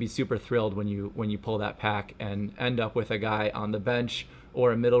not going to be super thrilled when you pull that pack and end up with a guy on the bench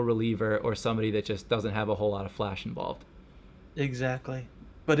or a middle reliever or somebody that just doesn't have a whole lot of flash involved. Exactly.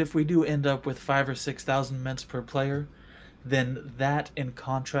 But if we do end up with 5,000 or 6,000 mints per player, then that, in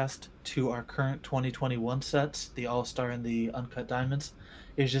contrast to our current 2021 sets, the All-Star and the Uncut Diamonds,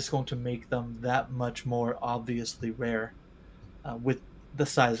 is just going to make them that much more obviously rare with the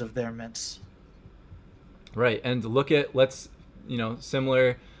size of their mints. Right, and look at,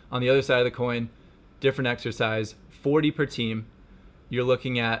 similar on the other side of the coin, different exercise, 40 per team. You're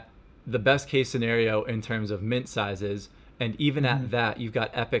looking at the best case scenario in terms of mint sizes, and even at that, you've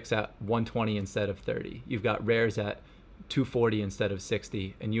got epics at 120 instead of 30. You've got rares at 240 instead of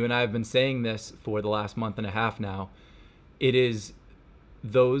 60. And you and I have been saying this for the last month and a half now. It is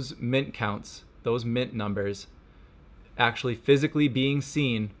those mint counts, those mint numbers, actually physically being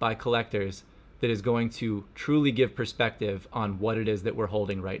seen by collectors that is going to truly give perspective on what it is that we're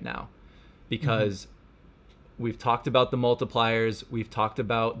holding right now. Because we've talked about the multipliers, we've talked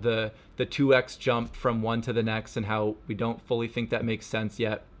about the 2x jump from one to the next and how we don't fully think that makes sense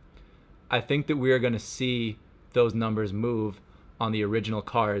yet. I think that we are going to see those numbers move on the original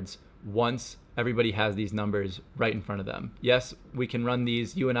cards once everybody has these numbers right in front of them. Yes, we can run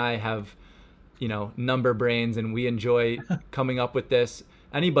these. You and I have, number brains, and we enjoy coming up with this.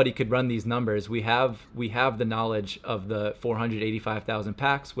 Anybody could run these numbers. We have the knowledge of the 485,000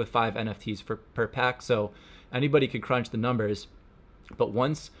 packs with 5 NFTs per pack. So anybody could crunch the numbers. But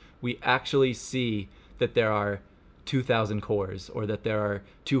once we actually see that there are 2,000 cores or that there are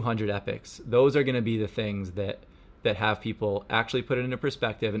 200 epics, those are going to be the things that have people actually put it into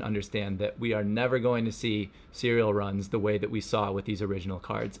perspective and understand that we are never going to see serial runs the way that we saw with these original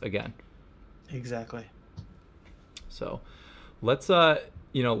cards again. Exactly. So let's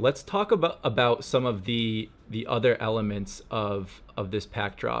talk about some of the other elements of this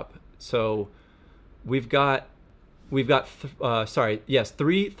pack drop. So we've got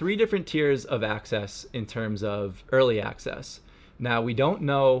three different tiers of access in terms of early access. Now, we don't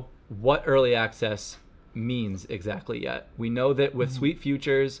know what early access means exactly yet. We know that with Sweet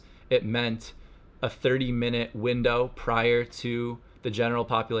Futures, it meant a 30-minute window prior to the general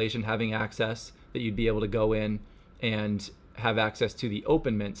population having access, that you'd be able to go in and have access to the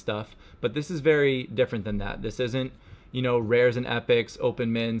open mint stuff. But this is very different than that. This isn't, rares and epics,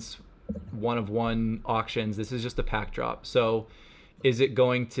 open mints, one of one auctions. This is just a pack drop. So is it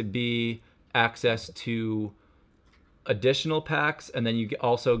going to be access to additional packs, and then you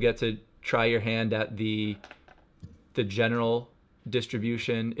also get to try your hand at the general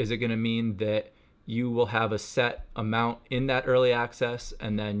distribution? Is it going to mean that you will have a set amount in that early access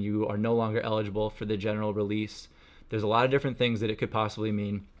and then you are no longer eligible for the general release? There's a lot of different things that it could possibly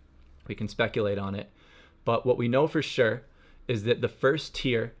mean. We can speculate on it. But what we know for sure is that the first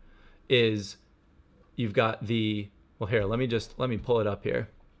tier is, you've got let me pull it up here.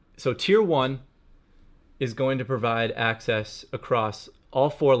 So tier 1 is going to provide access across all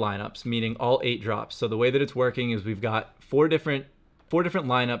 4 lineups, meaning all 8 drops. So the way that it's working is we've got four different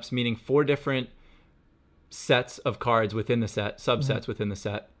lineups, meaning 4 different sets of cards within the set, subsets within the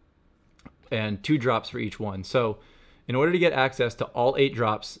set, and 2 drops for each one. So in order to get access to all 8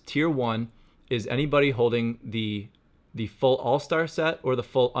 drops, tier 1 is anybody holding the full All-Star set or the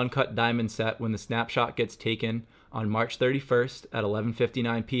full Uncut Diamond set when the snapshot gets taken on March 31st at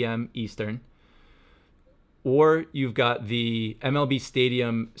 11:59 p.m. Eastern. Or you've got the MLB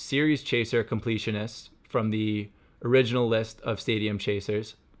Stadium Series Chaser completionists from the original list of Stadium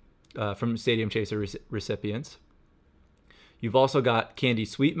Chasers, from Stadium Chaser recipients. You've also got Candy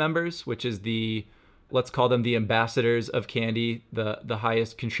Suite members, which is let's call them the ambassadors of Candy, the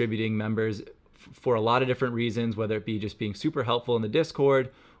highest contributing members for a lot of different reasons, whether it be just being super helpful in the Discord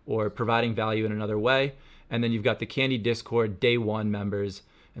or providing value in another way. And then you've got the Candy Discord Day 1 members,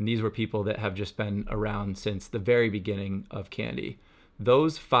 and these were people that have just been around since the very beginning of Candy.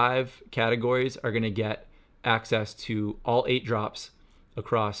 Those 5 categories are going to get access to all 8 drops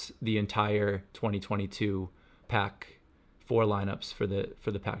across the entire 2022 pack 4 lineups for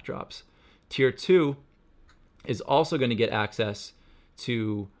the pack drops. Tier 2 is also going to get access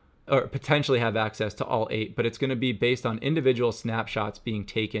to, or potentially have access to, all 8, but it's going to be based on individual snapshots being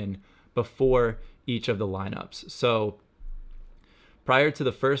taken before each of the lineups. So prior to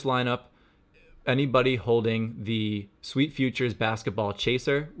the first lineup, anybody holding the Sweet Futures Basketball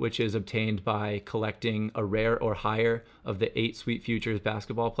Chaser, which is obtained by collecting a rare or higher of the 8 Sweet Futures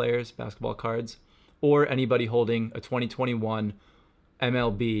basketball cards, or anybody holding a 2021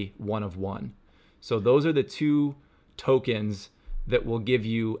 MLB 1 of 1. So those are the 2 tokens that will give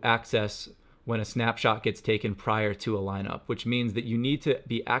you access when a snapshot gets taken prior to a lineup, which means that you need to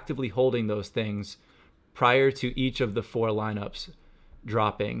be actively holding those things prior to each of the 4 lineups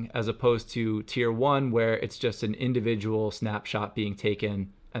dropping, as opposed to tier 1, where it's just an individual snapshot being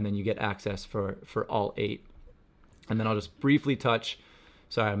taken and then you get access for all 8. And then I'll just briefly touch,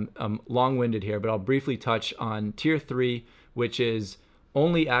 sorry, I'm long-winded here, but I'll briefly touch on tier 3, which is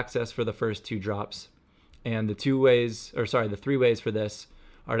only access for the first 2 drops. And the 3 ways for this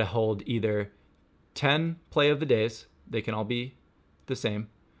are to hold either 10 play of the days. They can all be the same.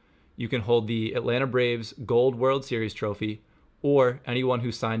 You can hold the Atlanta Braves Gold World Series trophy, or anyone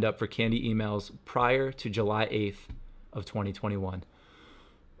who signed up for Candy emails prior to July 8th of 2021.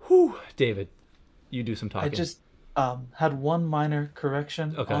 Whew, David, you do some talking. I just had one minor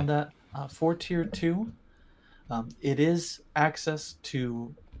correction on that. For tier 2, it is access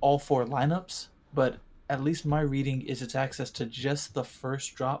to all 4 lineups, but at least my reading is it's access to just the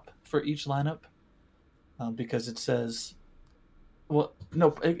first drop for each lineup, because it says, well,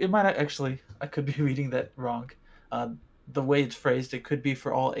 no, it might actually, I could be reading that wrong. The way it's phrased, it could be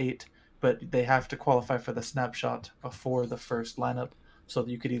for all 8, but they have to qualify for the snapshot before the first lineup, so that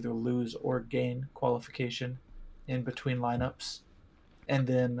you could either lose or gain qualification in between lineups. And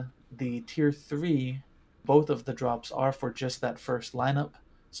then the tier 3, both of the drops are for just that first lineup.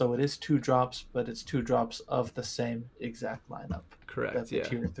 So it is 2 drops, but it's 2 drops of the same exact lineup. Correct, that the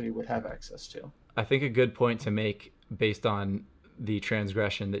tier 3 would have access to. I think a good point to make based on the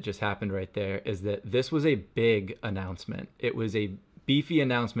transgression that just happened right there is that this was a big announcement. It was a beefy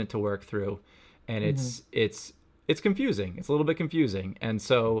announcement to work through, and it's confusing. It's a little bit confusing. And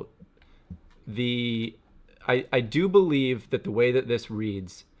so I do believe that the way that this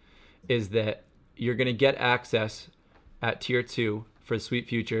reads is that you're going to get access at tier 2 for Sweet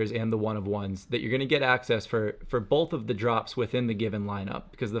Futures and the one of ones, that you're going to get access for both of the drops within the given lineup,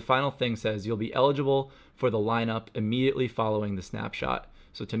 because the final thing says you'll be eligible for the lineup immediately following the snapshot.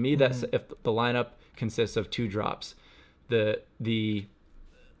 So to me, that's if the lineup consists of 2 drops. The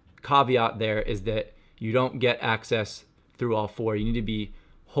caveat there is that you don't get access through all 4. You need to be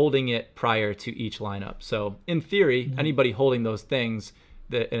holding it prior to each lineup. So in theory, anybody holding those things,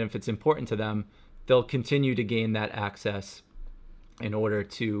 and if it's important to them, they'll continue to gain that access in order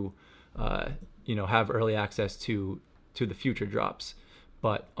to have early access to the future drops.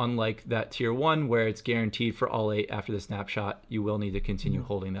 But unlike that tier 1 where it's guaranteed for all 8 after the snapshot, you will need to continue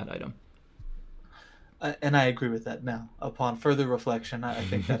holding that item. And I agree with that now. Upon further reflection, I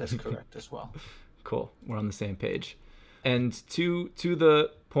think that is correct as well. Cool. We're on the same page. And to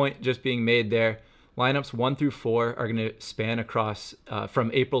the point just being made there, lineups 1 through 4 are going to span across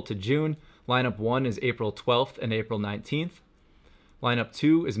from April to June. Lineup 1 is April 12th and April 19th. Lineup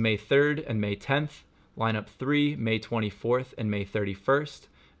 2 is May 3rd and May 10th. Lineup 3, May 24th and May 31st.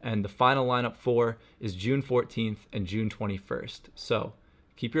 And the final lineup 4 is June 14th and June 21st. So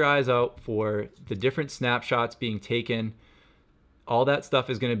keep your eyes out for the different snapshots being taken. All that stuff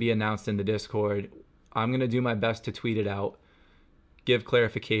is going to be announced in the Discord. I'm going to do my best to tweet it out, give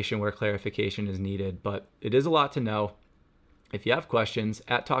clarification where clarification is needed, but it is a lot to know. If you have questions,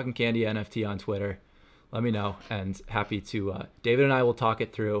 at Talking Candy NFT on Twitter, let me know, and happy to, David and I will talk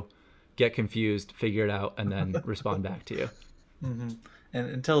it through, get confused, figure it out, and then respond back to you. And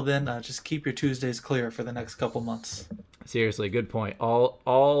until then, just keep your Tuesdays clear for the next couple months. Seriously, good point.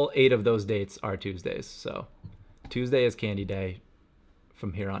 All 8 of those dates are Tuesdays, so Tuesday is Candy Day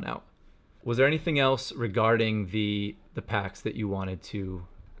from here on out. Was there anything else regarding the packs that you wanted to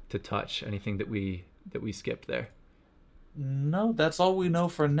touch? Anything that we skipped there? No, that's all we know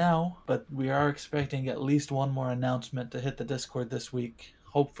for now, but we are expecting at least one more announcement to hit the Discord this week,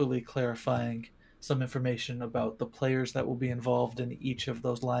 hopefully clarifying some information about the players that will be involved in each of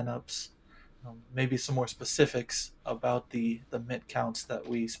those lineups. Maybe some more specifics about the mint counts that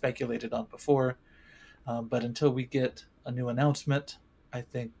we speculated on before. But until we get a new announcement, I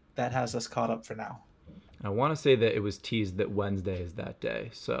think that has us caught up for now. I want to say that it was teased that Wednesday is that day,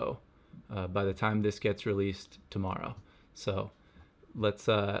 so by the time this gets released tomorrow. So let's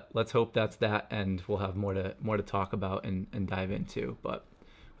hope that's that, and we'll have more to talk about and dive into. But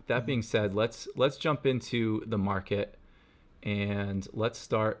with that being said, let's jump into the market, and let's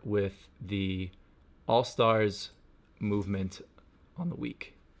start with the All-Stars movement on the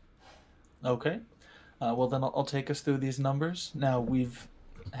week. Okay. Well, then I'll take us through these numbers. Now, we've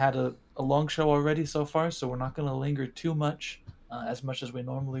had a long show already so far, so we're not going to linger too much, as we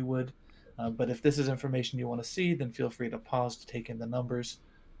normally would. But if this is information you want to see, then feel free to pause to take in the numbers.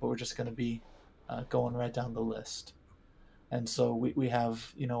 But we're just going to be going right down the list. And so we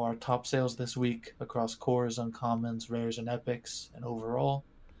have, our top sales this week across cores, uncommons, rares, and epics. And overall,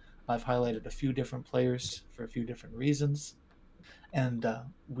 I've highlighted a few different players for a few different reasons. And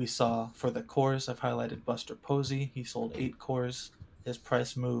we saw for the cores, I've highlighted Buster Posey. He sold 8 cores. His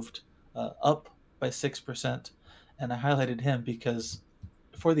price moved up by 6%. And I highlighted him because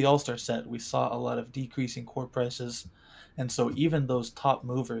for the All-Star set, we saw a lot of decreasing core prices. And so even those top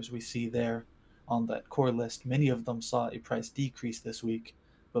movers we see there on that core list, many of them saw a price decrease this week.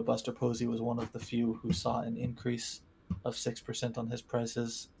 But Buster Posey was one of the few who saw an increase of 6% on his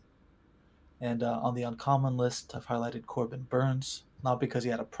prices. And on the uncommon list, I've highlighted Corbin Burns, not because he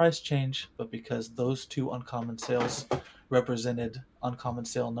had a price change, but because those 2 uncommon sales represented uncommon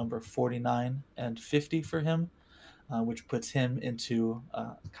sale number 49 and 50 for him, which puts him into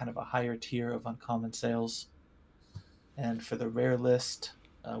kind of a higher tier of uncommon sales. And for the rare list,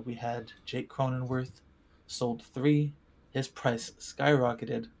 we had Jake Cronenworth, sold 3. His price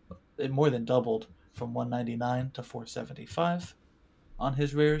skyrocketed. It more than doubled from $199 to $475 on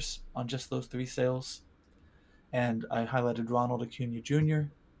his rares on just those 3 sales. And I highlighted Ronald Acuna Jr.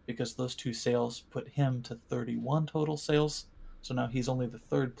 because those 2 sales put him to 31 total sales. So now he's only the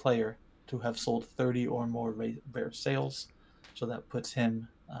 3rd player to have sold 30 or more rare sales. So that puts him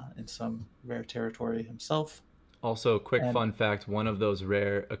in some rare territory himself. Also, quick And fun fact, one of those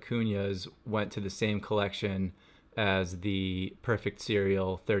rare Acuñas went to the same collection as the Perfect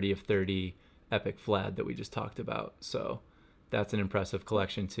Serial 30 of 30 Epic Flad that we just talked about. So that's an impressive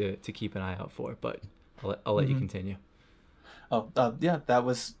collection to keep an eye out for, but I'll let you continue. yeah, that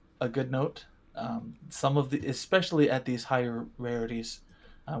was a good note. Some of the, especially at these higher rarities,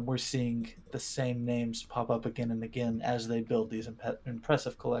 we're seeing the same names pop up again and again as they build these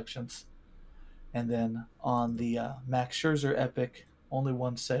impressive collections. And then on the Max Scherzer Epic, only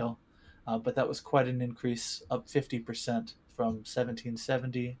one sale, but that was quite an increase, up 50% from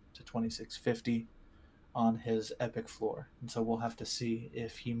 1770 to 2650 on his Epic floor. And so we'll have to see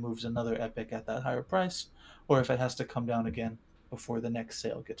if he moves another Epic at that higher price, or if it has to come down again before the next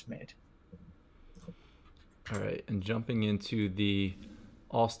sale gets made. All right, and jumping into the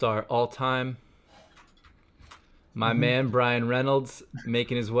All-Star All-Time, my man Brian Reynolds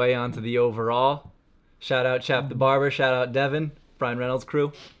making his way onto the overall. Shout out Chap the Barber, shout out Devin, Brian Reynolds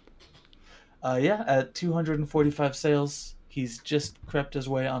crew. Yeah, at 245 sales, he's just crept his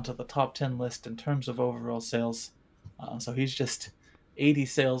way onto the top 10 list in terms of overall sales. So he's just 80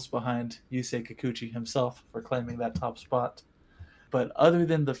 sales behind Yusei Kikuchi himself for claiming that top spot. But other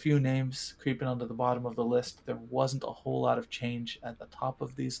than the few names creeping onto the bottom of the list, there wasn't a whole lot of change at the top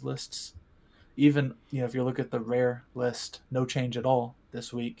of these lists. Even, if you look at the rare list, no change at all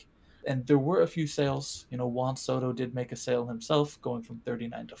this week. And there were a few sales. Juan Soto did make a sale himself, going from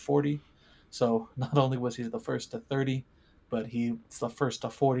 39 to 40. So not only was he the first to 30, but he's the first to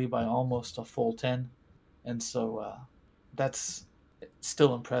 40 by almost a full 10. And so that's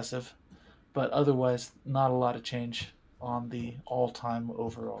still impressive. But otherwise, not a lot of change on the all-time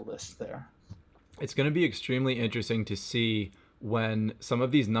overall list there. It's going to be extremely interesting to see when some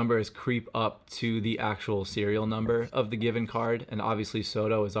of these numbers creep up to the actual serial number of the given card. And obviously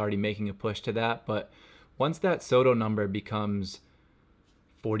Soto is already making a push to that. But once that Soto number becomes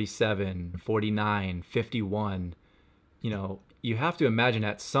 47, 49, 51, you have to imagine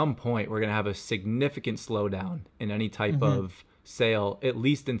at some point we're going to have a significant slowdown in any type of sale, at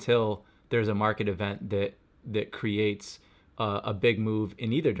least until there's a market event that creates a big move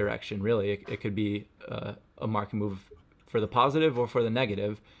in either direction. Really, it could be a market move for the positive or for the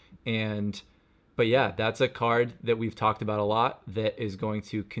negative. But yeah, that's a card that we've talked about a lot that is going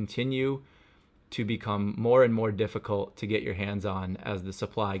to continue to become more and more difficult to get your hands on as the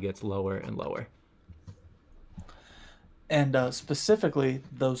supply gets lower and lower. And specifically,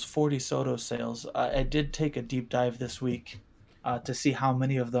 those 40 Soto sales, I did take a deep dive this week to see how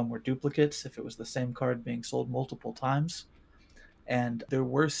many of them were duplicates, if it was the same card being sold multiple times. And there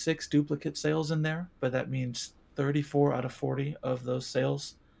were 6 duplicate sales in there, but that means 34 out of 40 of those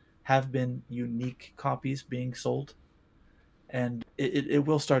sales have been unique copies being sold. And it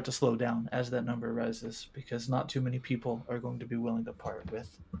will start to slow down as that number rises, because not too many people are going to be willing to part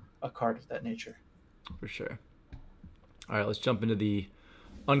with a card of that nature. For sure. All right, let's jump into the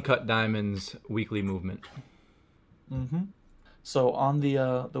Uncut Diamonds weekly movement. So on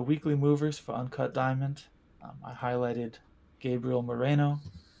the weekly movers for Uncut Diamond, I highlighted Gabriel Moreno.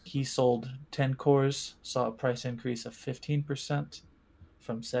 He sold 10 cores, saw a price increase of 15%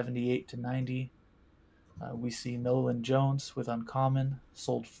 from 78 to 90. We see Nolan Jones with Uncommon,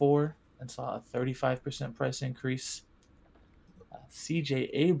 sold 4 and saw a 35% price increase. CJ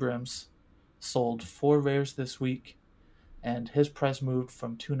Abrams sold 4 rares this week, and his price moved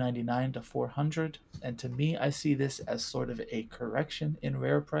from $299 to $400. And to me, I see this as sort of a correction in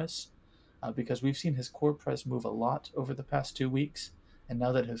rare price, because we've seen his core price move a lot over the past 2 weeks. And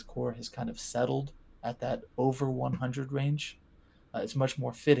now that his core has kind of settled at that over 100 range, it's much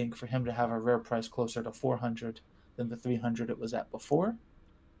more fitting for him to have a rare price closer to 400 than the 300 it was at before.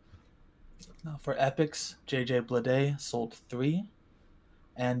 Now for Epics, JJ Bleday sold 3,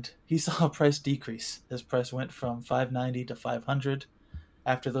 and he saw a price decrease. His price went from 590 to 500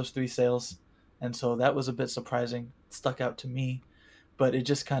 after those 3 sales, and so that was a bit surprising. It stuck out to me, but it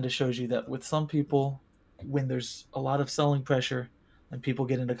just kind of shows you that with some people, when there's a lot of selling pressure and people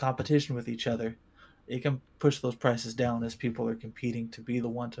get into competition with each other, it can push those prices down as people are competing to be the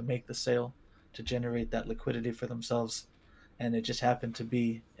one to make the sale, to generate that liquidity for themselves. And it just happened to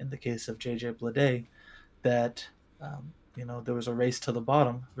be, in the case of JJ Bleday, that there was a race to the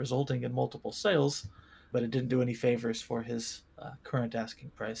bottom, resulting in multiple sales, but it didn't do any favors for his current asking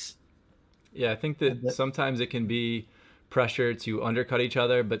price. Yeah, I think that sometimes it can be pressure to undercut each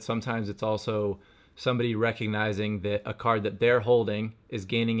other, but sometimes it's also somebody recognizing that a card that they're holding is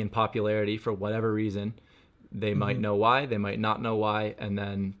gaining in popularity for whatever reason. They might know why, they might not know why, and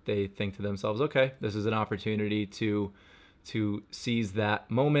then they think to themselves, okay, this is an opportunity to to seize that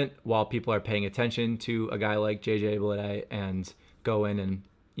moment while people are paying attention to a guy like JJ Bleday and go in and,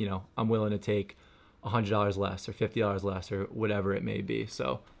 I'm willing to take $100 less or $50 less or whatever it may be.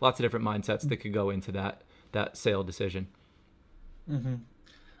 So lots of different mindsets that could go into that sale decision. Mm-hmm.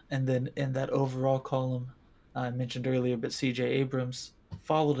 And then in that overall column, I mentioned earlier, but CJ Abrams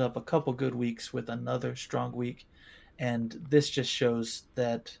followed up a couple good weeks with another strong week. And this just shows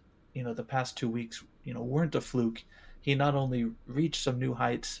that, the past 2 weeks, weren't a fluke. He not only reached some new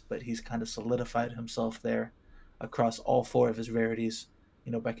heights, but he's kind of solidified himself there across all 4 of his rarities,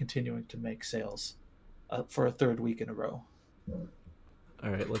 by continuing to make sales for a 3rd week in a row. All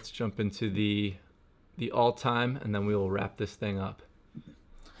right, let's jump into the all-time, and then we will wrap this thing up.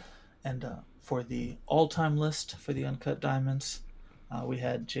 And for the all-time list for the uncut diamonds, we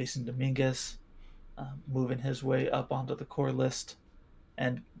had Jason Dominguez moving his way up onto the core list.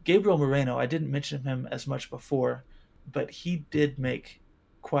 And Gabriel Moreno, I didn't mention him as much before, but he did make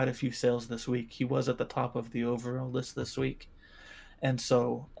quite a few sales this week. He was at the top of the overall list this week. And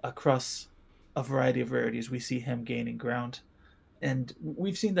so across a variety of rarities, we see him gaining ground. And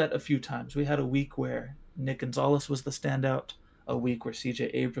we've seen that a few times. We had a week where Nick Gonzalez was the standout, a week where CJ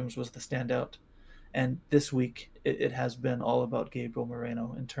Abrams was the standout. And this week, it has been all about Gabriel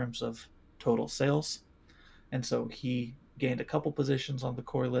Moreno in terms of total sales. And so he gained a couple positions on the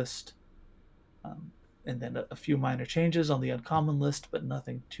core list, and then a few minor changes on the uncommon list, but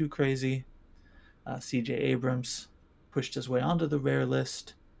nothing too crazy. CJ Abrams pushed his way onto the rare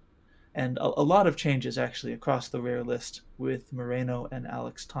list, and a lot of changes actually across the rare list, with Moreno and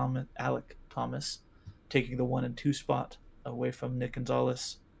Alec Thomas taking the 1 and 2 spot away from Nick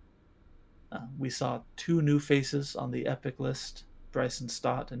Gonzalez. We saw 2 new faces on the epic list, Bryson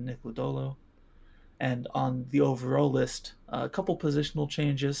Stott and Nick Lodolo. And on the overall list, a couple positional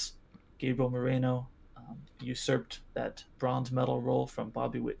changes. Gabriel Moreno usurped that bronze medal role from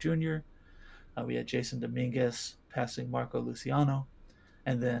Bobby Witt Jr. We had Jason Dominguez passing Marco Luciano.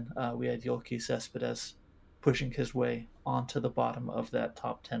 And then we had Yolki Cespedes pushing his way onto the bottom of that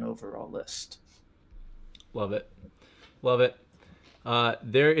top 10 overall list. Love it. Love it.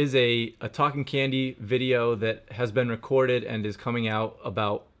 There is a Talking Candy video that has been recorded and is coming out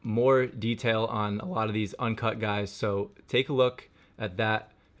about more detail on a lot of these uncut guys. So take a look at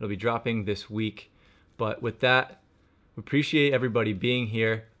that. It'll be dropping this week. But with that, we appreciate everybody being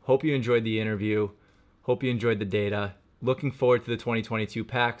here. Hope you enjoyed the interview. Hope you enjoyed the data. Looking forward to the 2022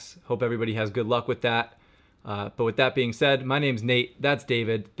 packs. Hope everybody has good luck with that. But with that being said, my name's Nate. That's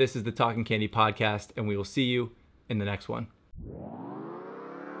David. This is the Talking Candy podcast, and we will see you in the next one.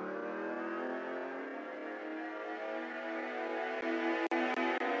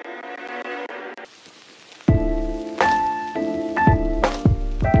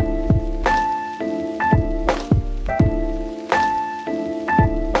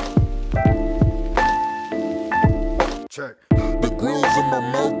 Check. The grooves in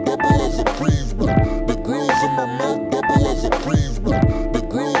my mouth.